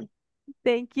 Present.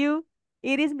 Thank you.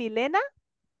 Iris Milena.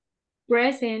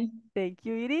 Present. Thank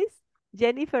you, Iris.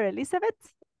 Jennifer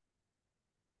Elizabeth.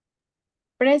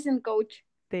 Present, coach.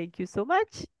 Thank you so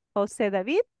much. Jose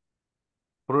David.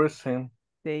 Present.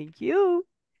 Thank you.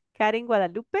 Karen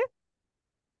Guadalupe.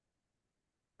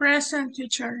 Present,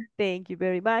 teacher. Thank you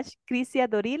very much. Crisia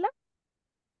Dorila.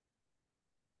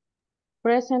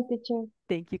 Present, teacher.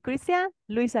 Thank you, Crisia.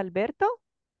 Luis Alberto.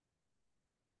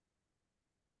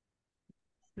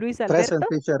 Luis Alberto. Present,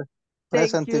 teacher. Thank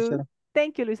Present, you. teacher.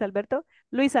 Thank you, Luis Alberto.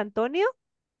 Luis Antonio.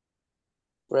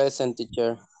 Present,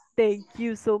 teacher. Thank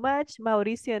you so much.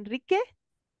 Mauricio Enrique.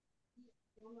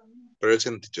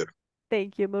 Present, teacher.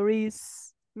 Thank you,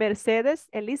 Maurice. Mercedes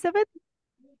Elizabeth.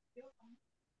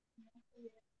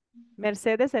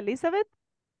 Mercedes Elizabeth.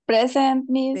 Present,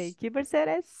 Miss. Thank you,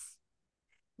 Mercedes.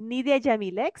 Nidia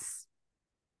Yamilex.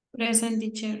 Present,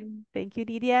 teacher. Thank you,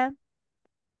 Nidia.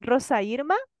 Rosa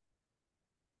Irma.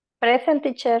 Present,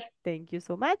 teacher. Thank you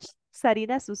so much.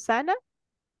 Sarina Susana.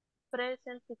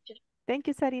 Present, teacher. Thank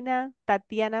you, Sarina.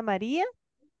 Tatiana María.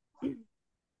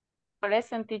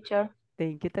 Present, teacher.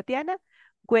 Thank you, Tatiana.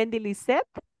 Wendy Lisette.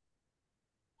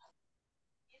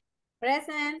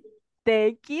 Present.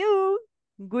 Thank you.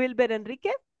 Wilber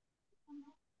Enrique.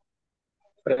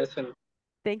 Present.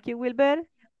 Thank you, Wilber.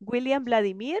 William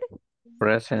Vladimir.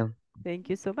 Present. Thank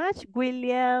you so much.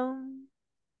 William.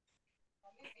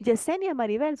 Yesenia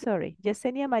Maribel, sorry.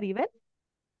 Yesenia Maribel.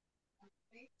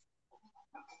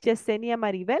 Yesenia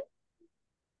Maribel.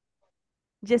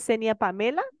 Yesenia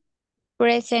Pamela.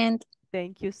 Present.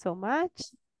 Thank you so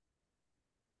much.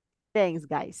 Thanks,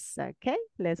 guys. Okay,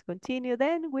 let's continue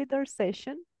then with our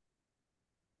session.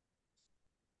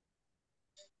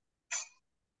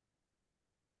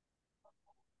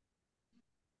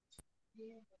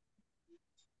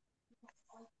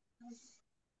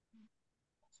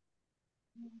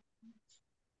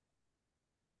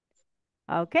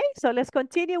 Okay, so let's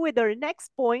continue with our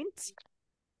next point.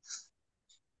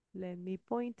 Let me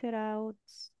point it out.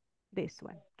 This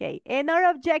one. Okay, and our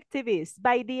objective is,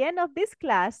 by the end of this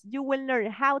class, you will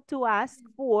learn how to ask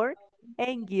for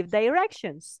and give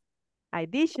directions.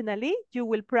 Additionally, you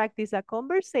will practice a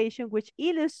conversation which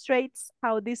illustrates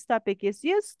how this topic is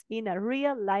used in a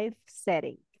real-life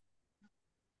setting.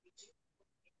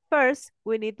 First,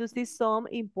 we need to see some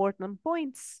important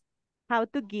points. How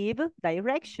to give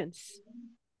directions.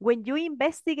 When you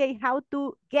investigate how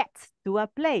to get to a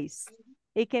place,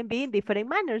 it can be in different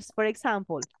manners. For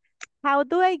example, how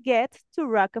do I get to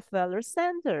Rockefeller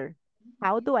Center?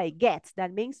 How do I get?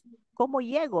 That means, ¿cómo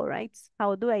llego, right?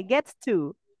 How do I get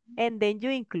to? And then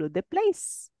you include the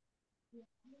place.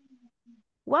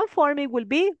 One form it will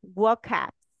be walk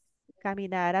up,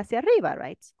 caminar hacia arriba,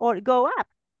 right? Or go up,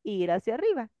 ir hacia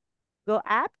arriba. Go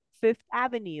up Fifth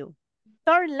Avenue.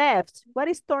 Turn left. What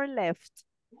is turn left?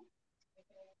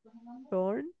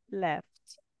 Turn left.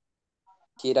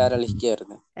 Girar a la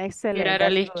izquierda. Excellent. Girar a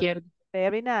la izquierda.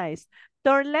 Very nice.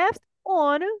 Turn left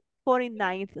on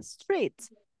 49th Street.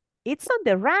 It's on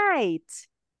the right.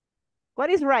 What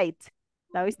is right?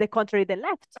 Now it's the contrary than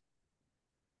left.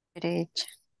 Derecha.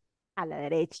 A la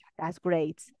derecha. That's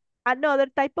great. Another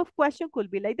type of question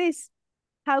could be like this.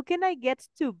 How can I get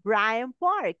to Bryant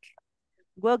Park?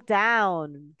 Walk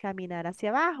down. Caminar hacia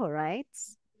abajo, right?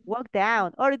 Walk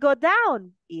down. Or go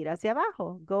down. Ir hacia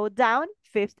abajo. Go down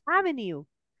Fifth Avenue.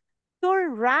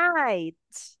 Turn right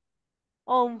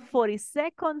on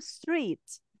 42nd Street.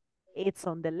 It's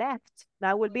on the left.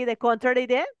 That will be the contrary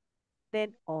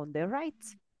then on the right.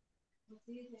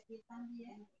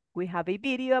 We have a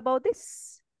video about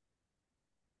this.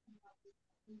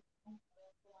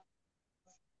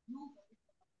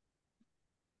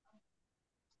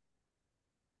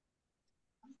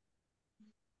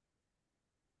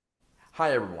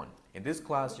 Hi everyone. In this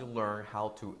class, you'll learn how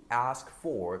to ask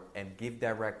for and give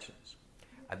directions.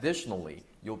 Additionally,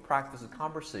 you'll practice a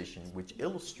conversation which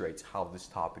illustrates how this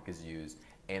topic is used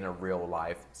in a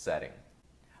real-life setting.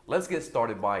 Let's get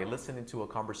started by listening to a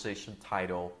conversation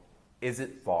titled, Is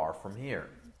it far from here?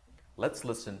 Let's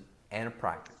listen and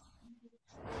practice.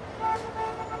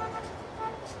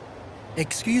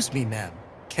 Excuse me, ma'am.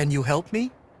 Can you help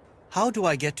me? How do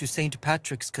I get to St.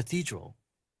 Patrick's Cathedral?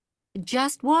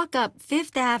 Just walk up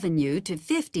Fifth Avenue to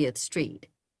 50th Street.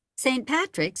 St.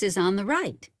 Patrick's is on the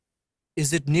right.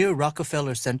 Is it near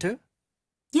Rockefeller Center?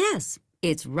 Yes,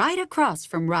 it's right across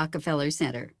from Rockefeller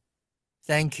Center.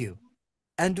 Thank you.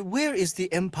 And where is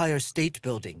the Empire State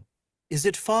Building? Is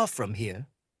it far from here?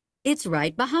 It's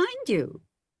right behind you.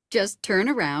 Just turn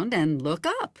around and look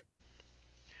up.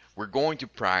 We're going to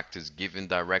practice giving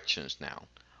directions now.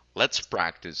 Let's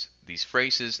practice these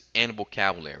phrases and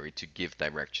vocabulary to give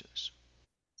directions.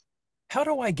 How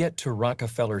do I get to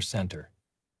Rockefeller Center?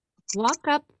 Walk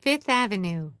up Fifth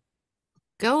Avenue.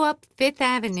 Go up Fifth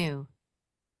Avenue.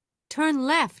 Turn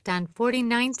left on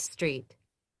 49th Street.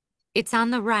 It's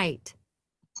on the right.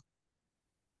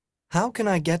 How can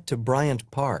I get to Bryant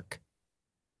Park?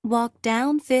 Walk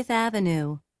down Fifth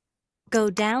Avenue. Go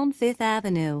down Fifth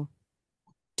Avenue.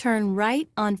 Turn right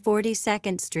on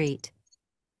 42nd Street.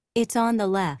 It's on the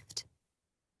left.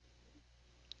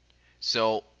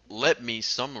 So let me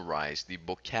summarize the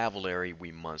vocabulary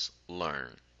we must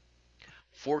learn.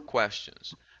 4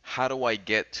 questions. How do I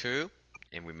get to?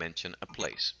 And we mention a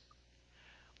place.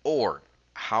 Or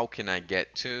how can I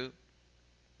get to?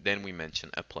 Then we mention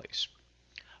a place.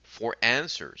 4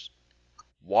 answers.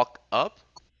 Walk up,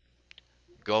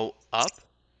 go up,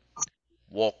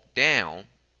 walk down,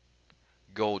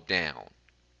 go down,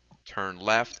 turn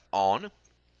left on,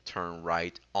 turn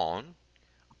right on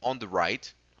the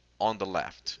right, on the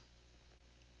left.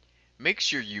 Make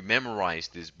sure you memorize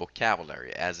this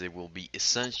vocabulary as it will be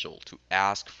essential to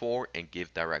ask for and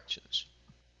give directions.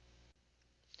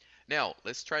 Now,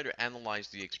 let's try to analyze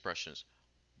the expressions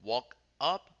walk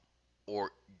up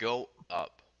or go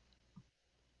up.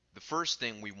 The first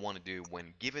thing we want to do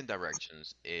when giving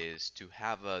directions is to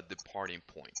have a departing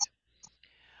point.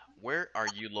 Where are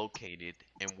you located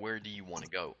and where do you want to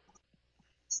go?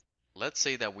 Let's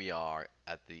say that we are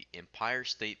at the Empire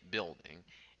State Building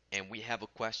and we have a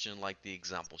question like the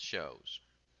example shows.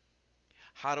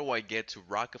 How do I get to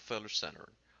Rockefeller Center?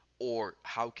 Or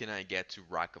how can I get to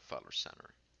Rockefeller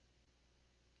Center?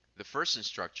 The first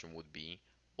instruction would be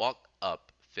walk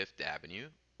up Fifth Avenue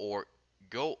or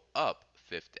go up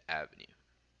Fifth Avenue.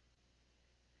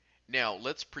 Now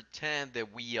let's pretend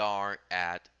that we are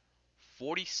at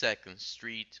 42nd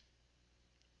Street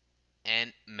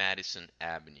and Madison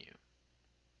Avenue.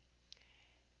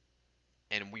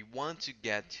 And we want to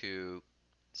get to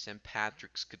St.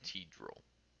 Patrick's Cathedral.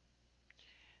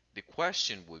 The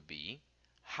question would be,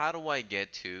 how do I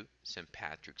get to St.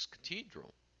 Patrick's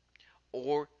Cathedral?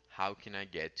 Or how can I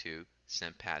get to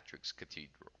St. Patrick's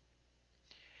Cathedral?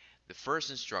 The first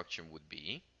instruction would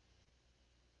be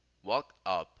walk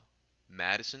up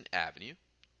Madison Avenue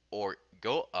or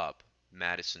go up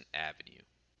Madison Avenue.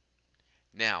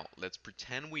 Now, let's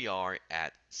pretend we are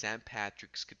at St.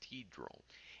 Patrick's Cathedral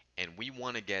and we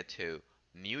want to get to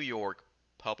New York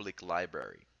Public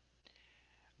Library.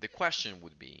 The question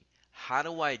would be, how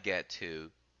do I get to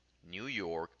New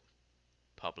York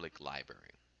Public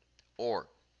Library? Or,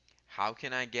 how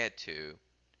can I get to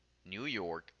New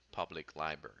York Public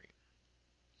Library?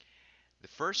 The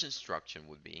first instruction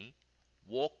would be,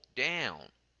 walk down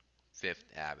Fifth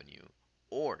Avenue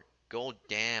or go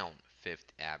down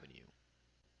Fifth Avenue.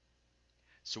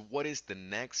 So what is the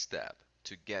next step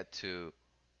to get to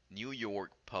New York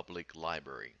Public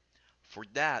Library? For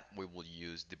that, we will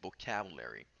use the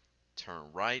vocabulary turn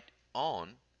right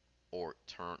on or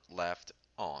turn left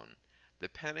on,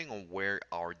 depending on where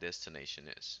our destination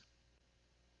is.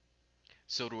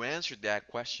 So to answer that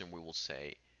question, we will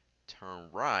say turn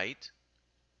right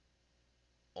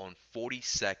on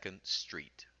 42nd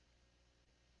Street.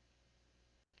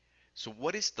 So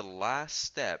what is the last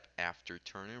step after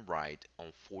turning right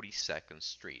on 42nd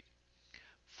Street?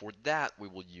 For that, we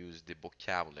will use the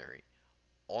vocabulary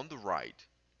on the right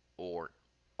or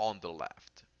on the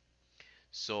left.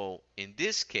 So in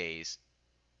this case,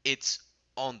 it's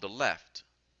on the left.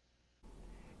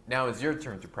 Now it's your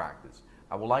turn to practice.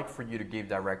 I would like for you to give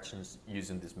directions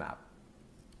using this map.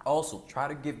 Also, try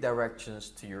to give directions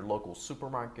to your local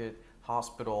supermarket,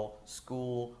 hospital,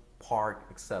 school, park,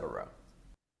 etc.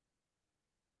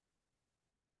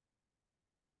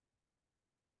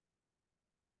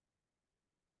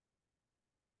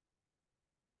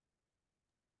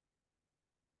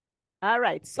 All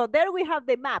right, so there we have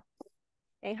the map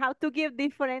and how to give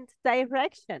different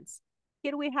directions.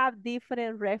 Here we have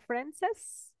different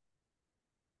references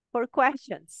for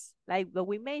questions, like what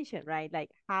we mentioned, right? Like,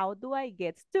 how do I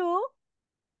get to,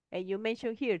 and you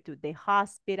mentioned here, to the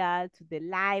hospital, to the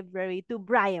library, to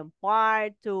Bryant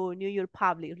Park, to New York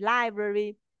Public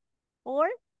Library, or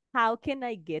how can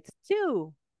I get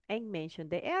to, and mention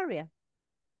the area.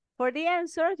 For the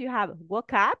answers, you have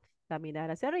walk up, caminar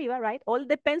hacia arriba, right? All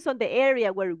depends on the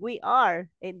area where we are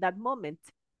in that moment.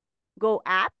 Go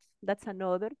up, that's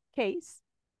another case.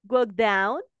 Go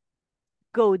down,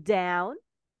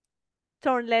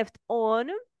 turn left on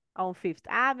Fifth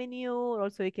Avenue,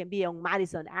 also it can be on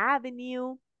Madison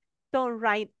Avenue. Turn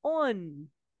right on,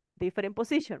 different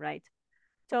position, right?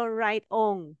 Turn right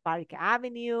on Park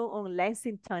Avenue, on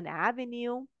Lexington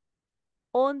Avenue,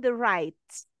 on the right,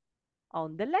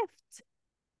 on the left.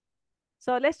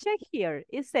 So let's check here.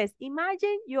 It says,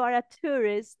 imagine you are a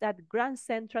tourist at Grand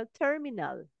Central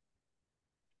Terminal.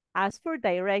 Ask for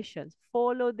directions,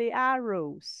 follow the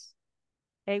arrows.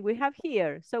 And we have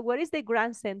here, so what is the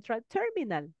Grand Central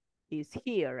Terminal? It's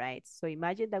here, right? So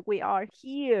imagine that we are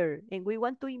here and we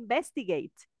want to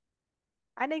investigate.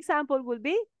 An example would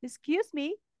be, excuse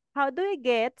me, how do I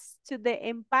get to the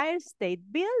Empire State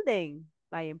Building?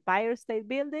 My Empire State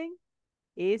Building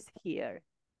is here.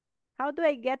 How do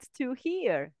I get to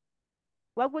here?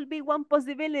 What will be one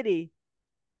possibility?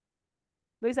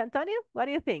 Luis Antonio, what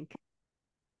do you think?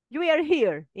 We are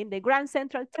here in the Grand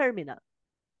Central Terminal.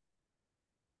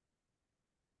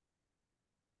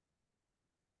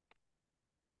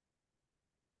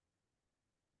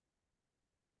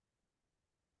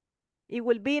 It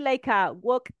will be like a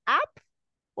walk up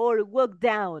or walk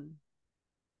down.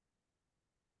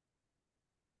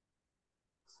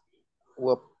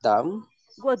 Walk down.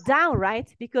 Go down, right?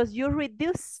 Because you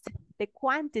reduced the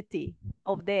quantity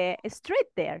of the street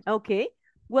there. Okay.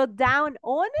 Walk down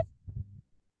on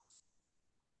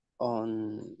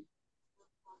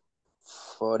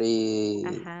 40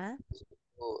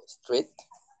 Street.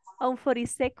 On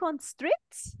 42nd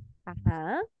Street.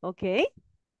 Okay.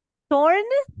 Turn.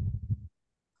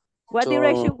 What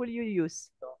direction will you use?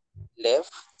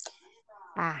 Left.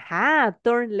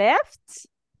 Turn left.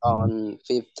 On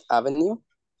Fifth Avenue.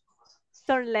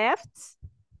 Turn left.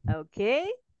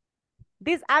 Okay.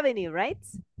 This avenue, right?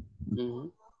 Mm-hmm.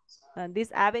 On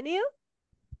this avenue.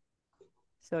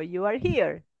 So you are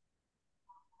here.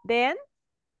 Then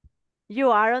you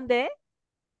are on the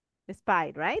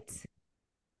spine, right?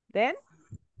 Then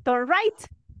turn right.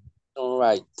 Turn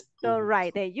right. Turn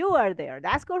right. And you are there.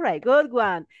 That's correct. Good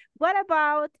one. What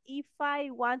about if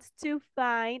I want to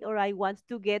find or I want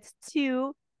to get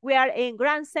to, we are in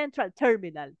Grand Central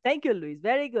Terminal. Thank you, Luis.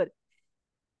 Very good.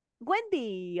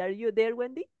 Wendy, are you there,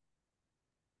 Wendy?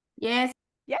 Yes.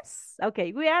 Yes.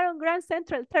 Okay. We are on Grand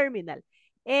Central Terminal.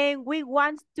 and we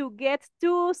want to get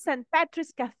to St.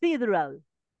 Patrick's Cathedral.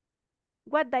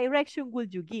 What direction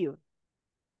would you give?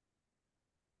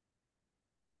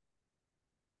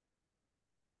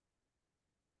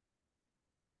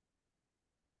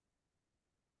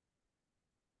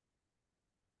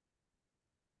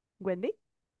 Wendy?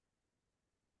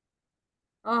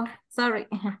 Oh, sorry.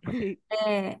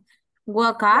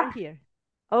 Walk up. Here.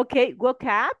 Okay, walk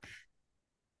up.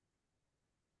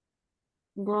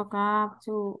 Walk up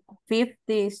to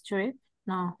 50th Street.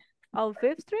 No. On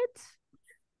 5th Street?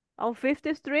 On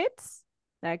 50th Street?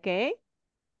 Okay.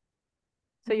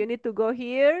 So you need to go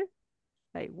here.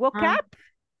 Like walk up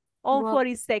on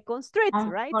 42nd Street,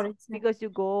 right? 42nd. Because you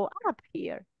go up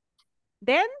here.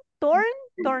 Then turn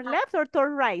left or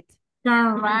turn right?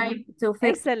 Turn right to 5th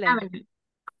Excellent. Avenue.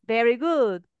 Very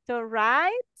good. Turn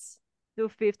right to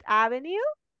 5th Avenue.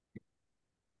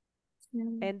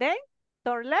 And then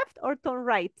turn left or turn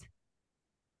right?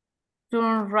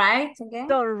 Turn right again.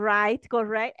 Turn right,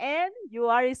 correct. And you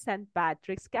are in St.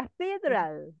 Patrick's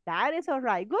Cathedral. That is all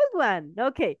right. Good one.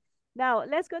 Okay. Now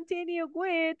let's continue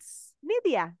with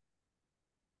Nydia.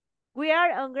 We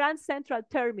are on Grand Central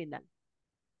Terminal.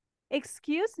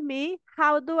 Excuse me,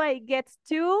 how do I get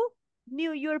to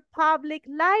New York Public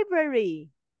Library?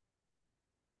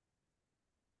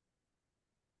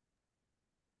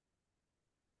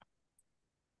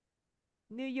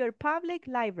 New York Public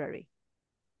Library.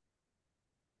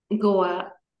 Go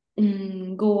up.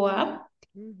 Go up.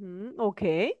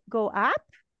 Okay, go up.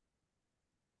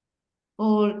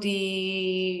 Or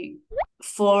the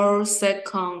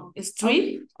 42nd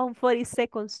Street. On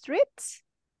 42nd Street.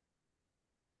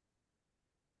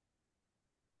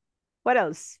 What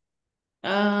else?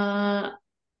 Turn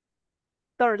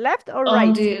left or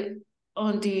right?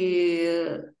 On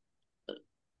the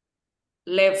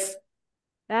left.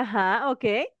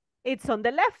 Okay. It's on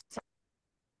the left.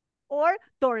 Or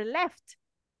turn left.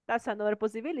 That's another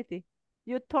possibility.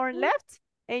 You turn left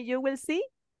and you will see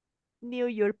New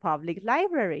York Public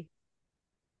Library.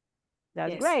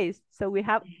 That's great. So we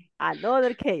have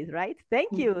another case, right?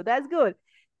 Thank you. That's good.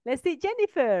 Let's see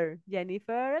Jennifer.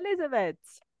 Jennifer Elizabeth.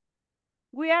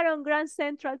 We are on Grand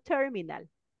Central Terminal.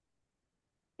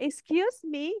 Excuse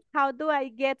me, how do I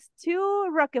get to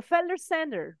Rockefeller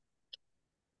Center?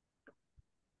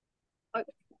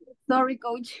 Sorry,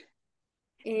 coach.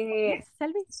 Yes,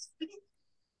 Selby.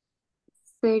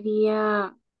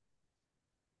 Sería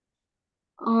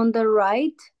on the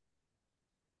right.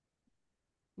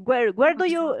 Where do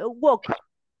you walk?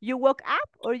 You walk up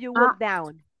or you walk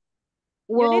down?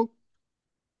 Walk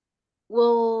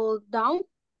down.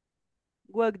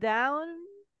 Walk down.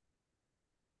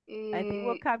 I think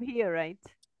walk up here, right?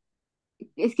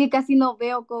 Es que casi no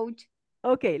veo, coach.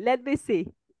 Okay, let me see.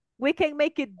 We can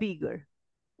make it bigger.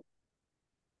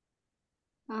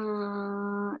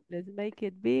 Let's make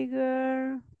it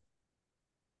bigger.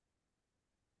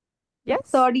 Yes?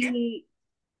 30.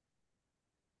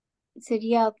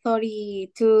 Sería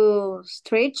 32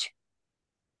 Street.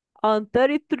 On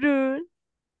 32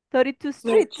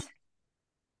 Street.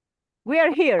 We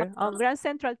are here on Grand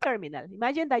Central Terminal.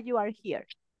 Imagine that you are here,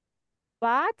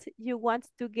 but you want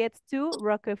to get to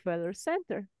Rockefeller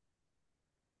Center.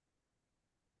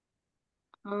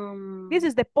 This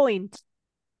is the point.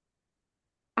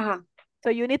 So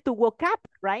you need to walk up,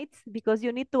 right? Because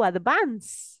you need to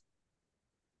advance.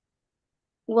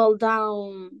 Well,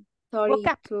 down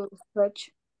 32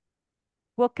 Street.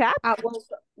 Walk up?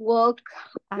 Walk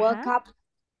up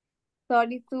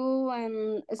 32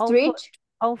 and Street.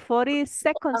 On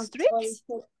 42nd Street?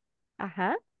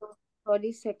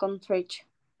 42nd Street.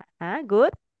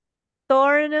 Good.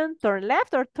 Turn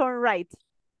left or turn right?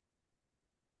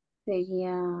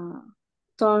 Sería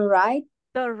turn right.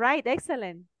 Turn right,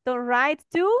 excellent. Turn right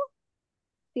to?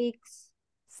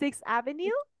 6th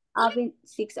Avenue?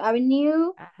 6th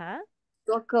Avenue.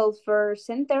 Rockefeller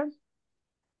Center.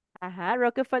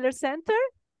 Rockefeller Center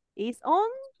is on?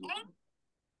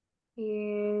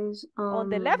 On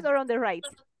the left or on the right?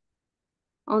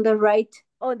 On the right.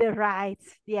 On the right.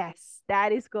 Yes,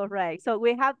 that is correct. So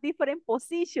we have different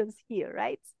positions here,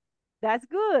 right? That's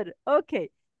good. Okay.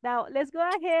 Now let's go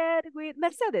ahead with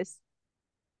Mercedes.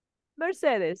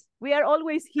 Mercedes, we are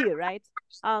always here, right?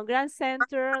 On Grand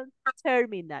Central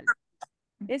Terminal.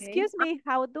 Okay. Excuse me,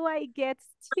 how do I get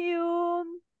to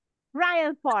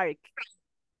Bryant Park?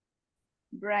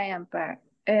 Bryant Park.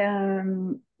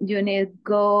 You need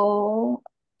go.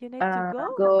 You need to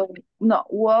go? No,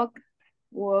 walk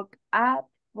up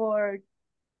for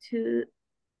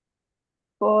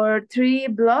 3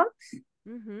 blocks.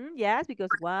 Yes, because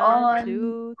 1,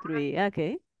 2, 3.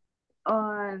 Okay.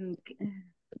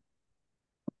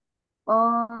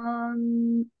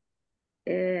 on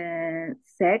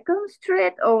 2nd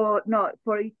Street or no,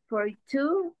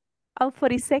 42 on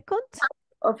 42nd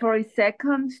or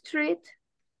 42nd Street,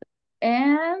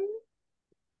 and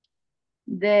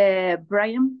the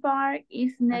Bryant Park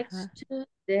is next to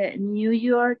the New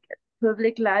York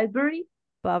Public Library.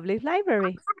 Public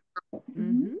Library.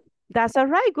 That's all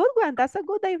right. Good one. That's a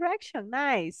good direction.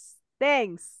 Nice.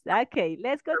 Thanks. Okay,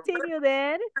 let's continue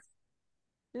then.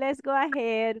 Let's go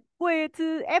ahead with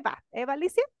Eva. Eva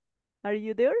Alicia, are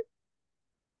you there?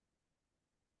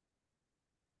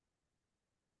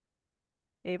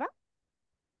 Eva?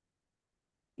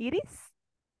 Iris?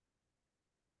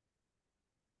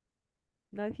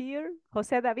 Not here.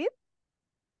 Jose David?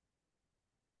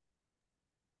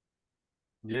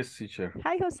 Yes, teacher.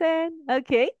 Hi, Jose.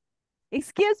 Okay.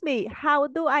 Excuse me. How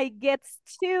do I get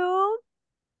to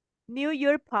New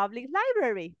York Public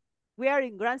Library? We are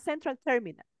in Grand Central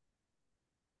Terminal.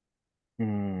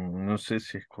 No sé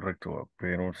si es correcto,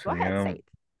 pero Go ahead, sería say it.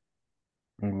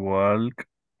 walk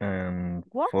and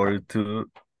Walk? 42,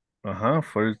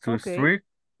 42 Okay. Street.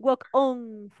 Walk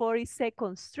on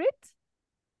 42nd Street.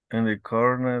 And the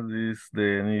corner is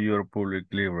the New York Public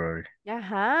Library.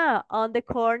 On the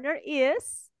corner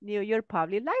is New York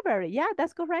Public Library. Yeah,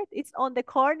 that's correct. It's on the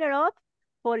corner of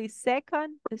 42nd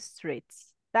Street.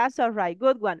 That's all right.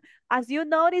 Good one. As you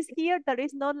notice here, there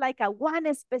is not like a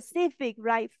one specific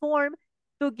right form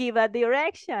to give a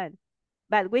direction,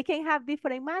 but we can have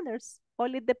different manners.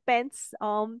 Only depends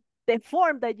on the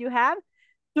form that you have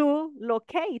to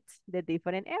locate the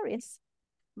different areas.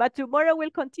 But tomorrow we'll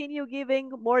continue giving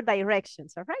more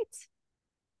directions, all right?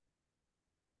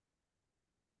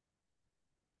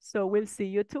 So we'll see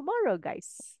you tomorrow,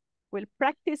 guys. We'll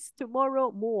practice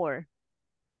tomorrow more.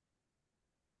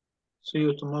 See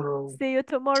you tomorrow. See you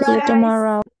tomorrow, See you guys.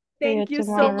 tomorrow. Thank you so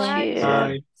tomorrow. much.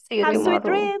 Bye. See you Have sweet tomorrow.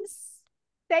 dreams.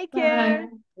 Take care.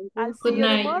 I'll see Good you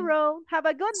night. tomorrow. Have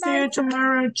a good See you night.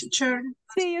 tomorrow, teacher.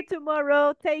 See you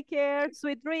tomorrow. Take care.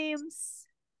 Sweet dreams.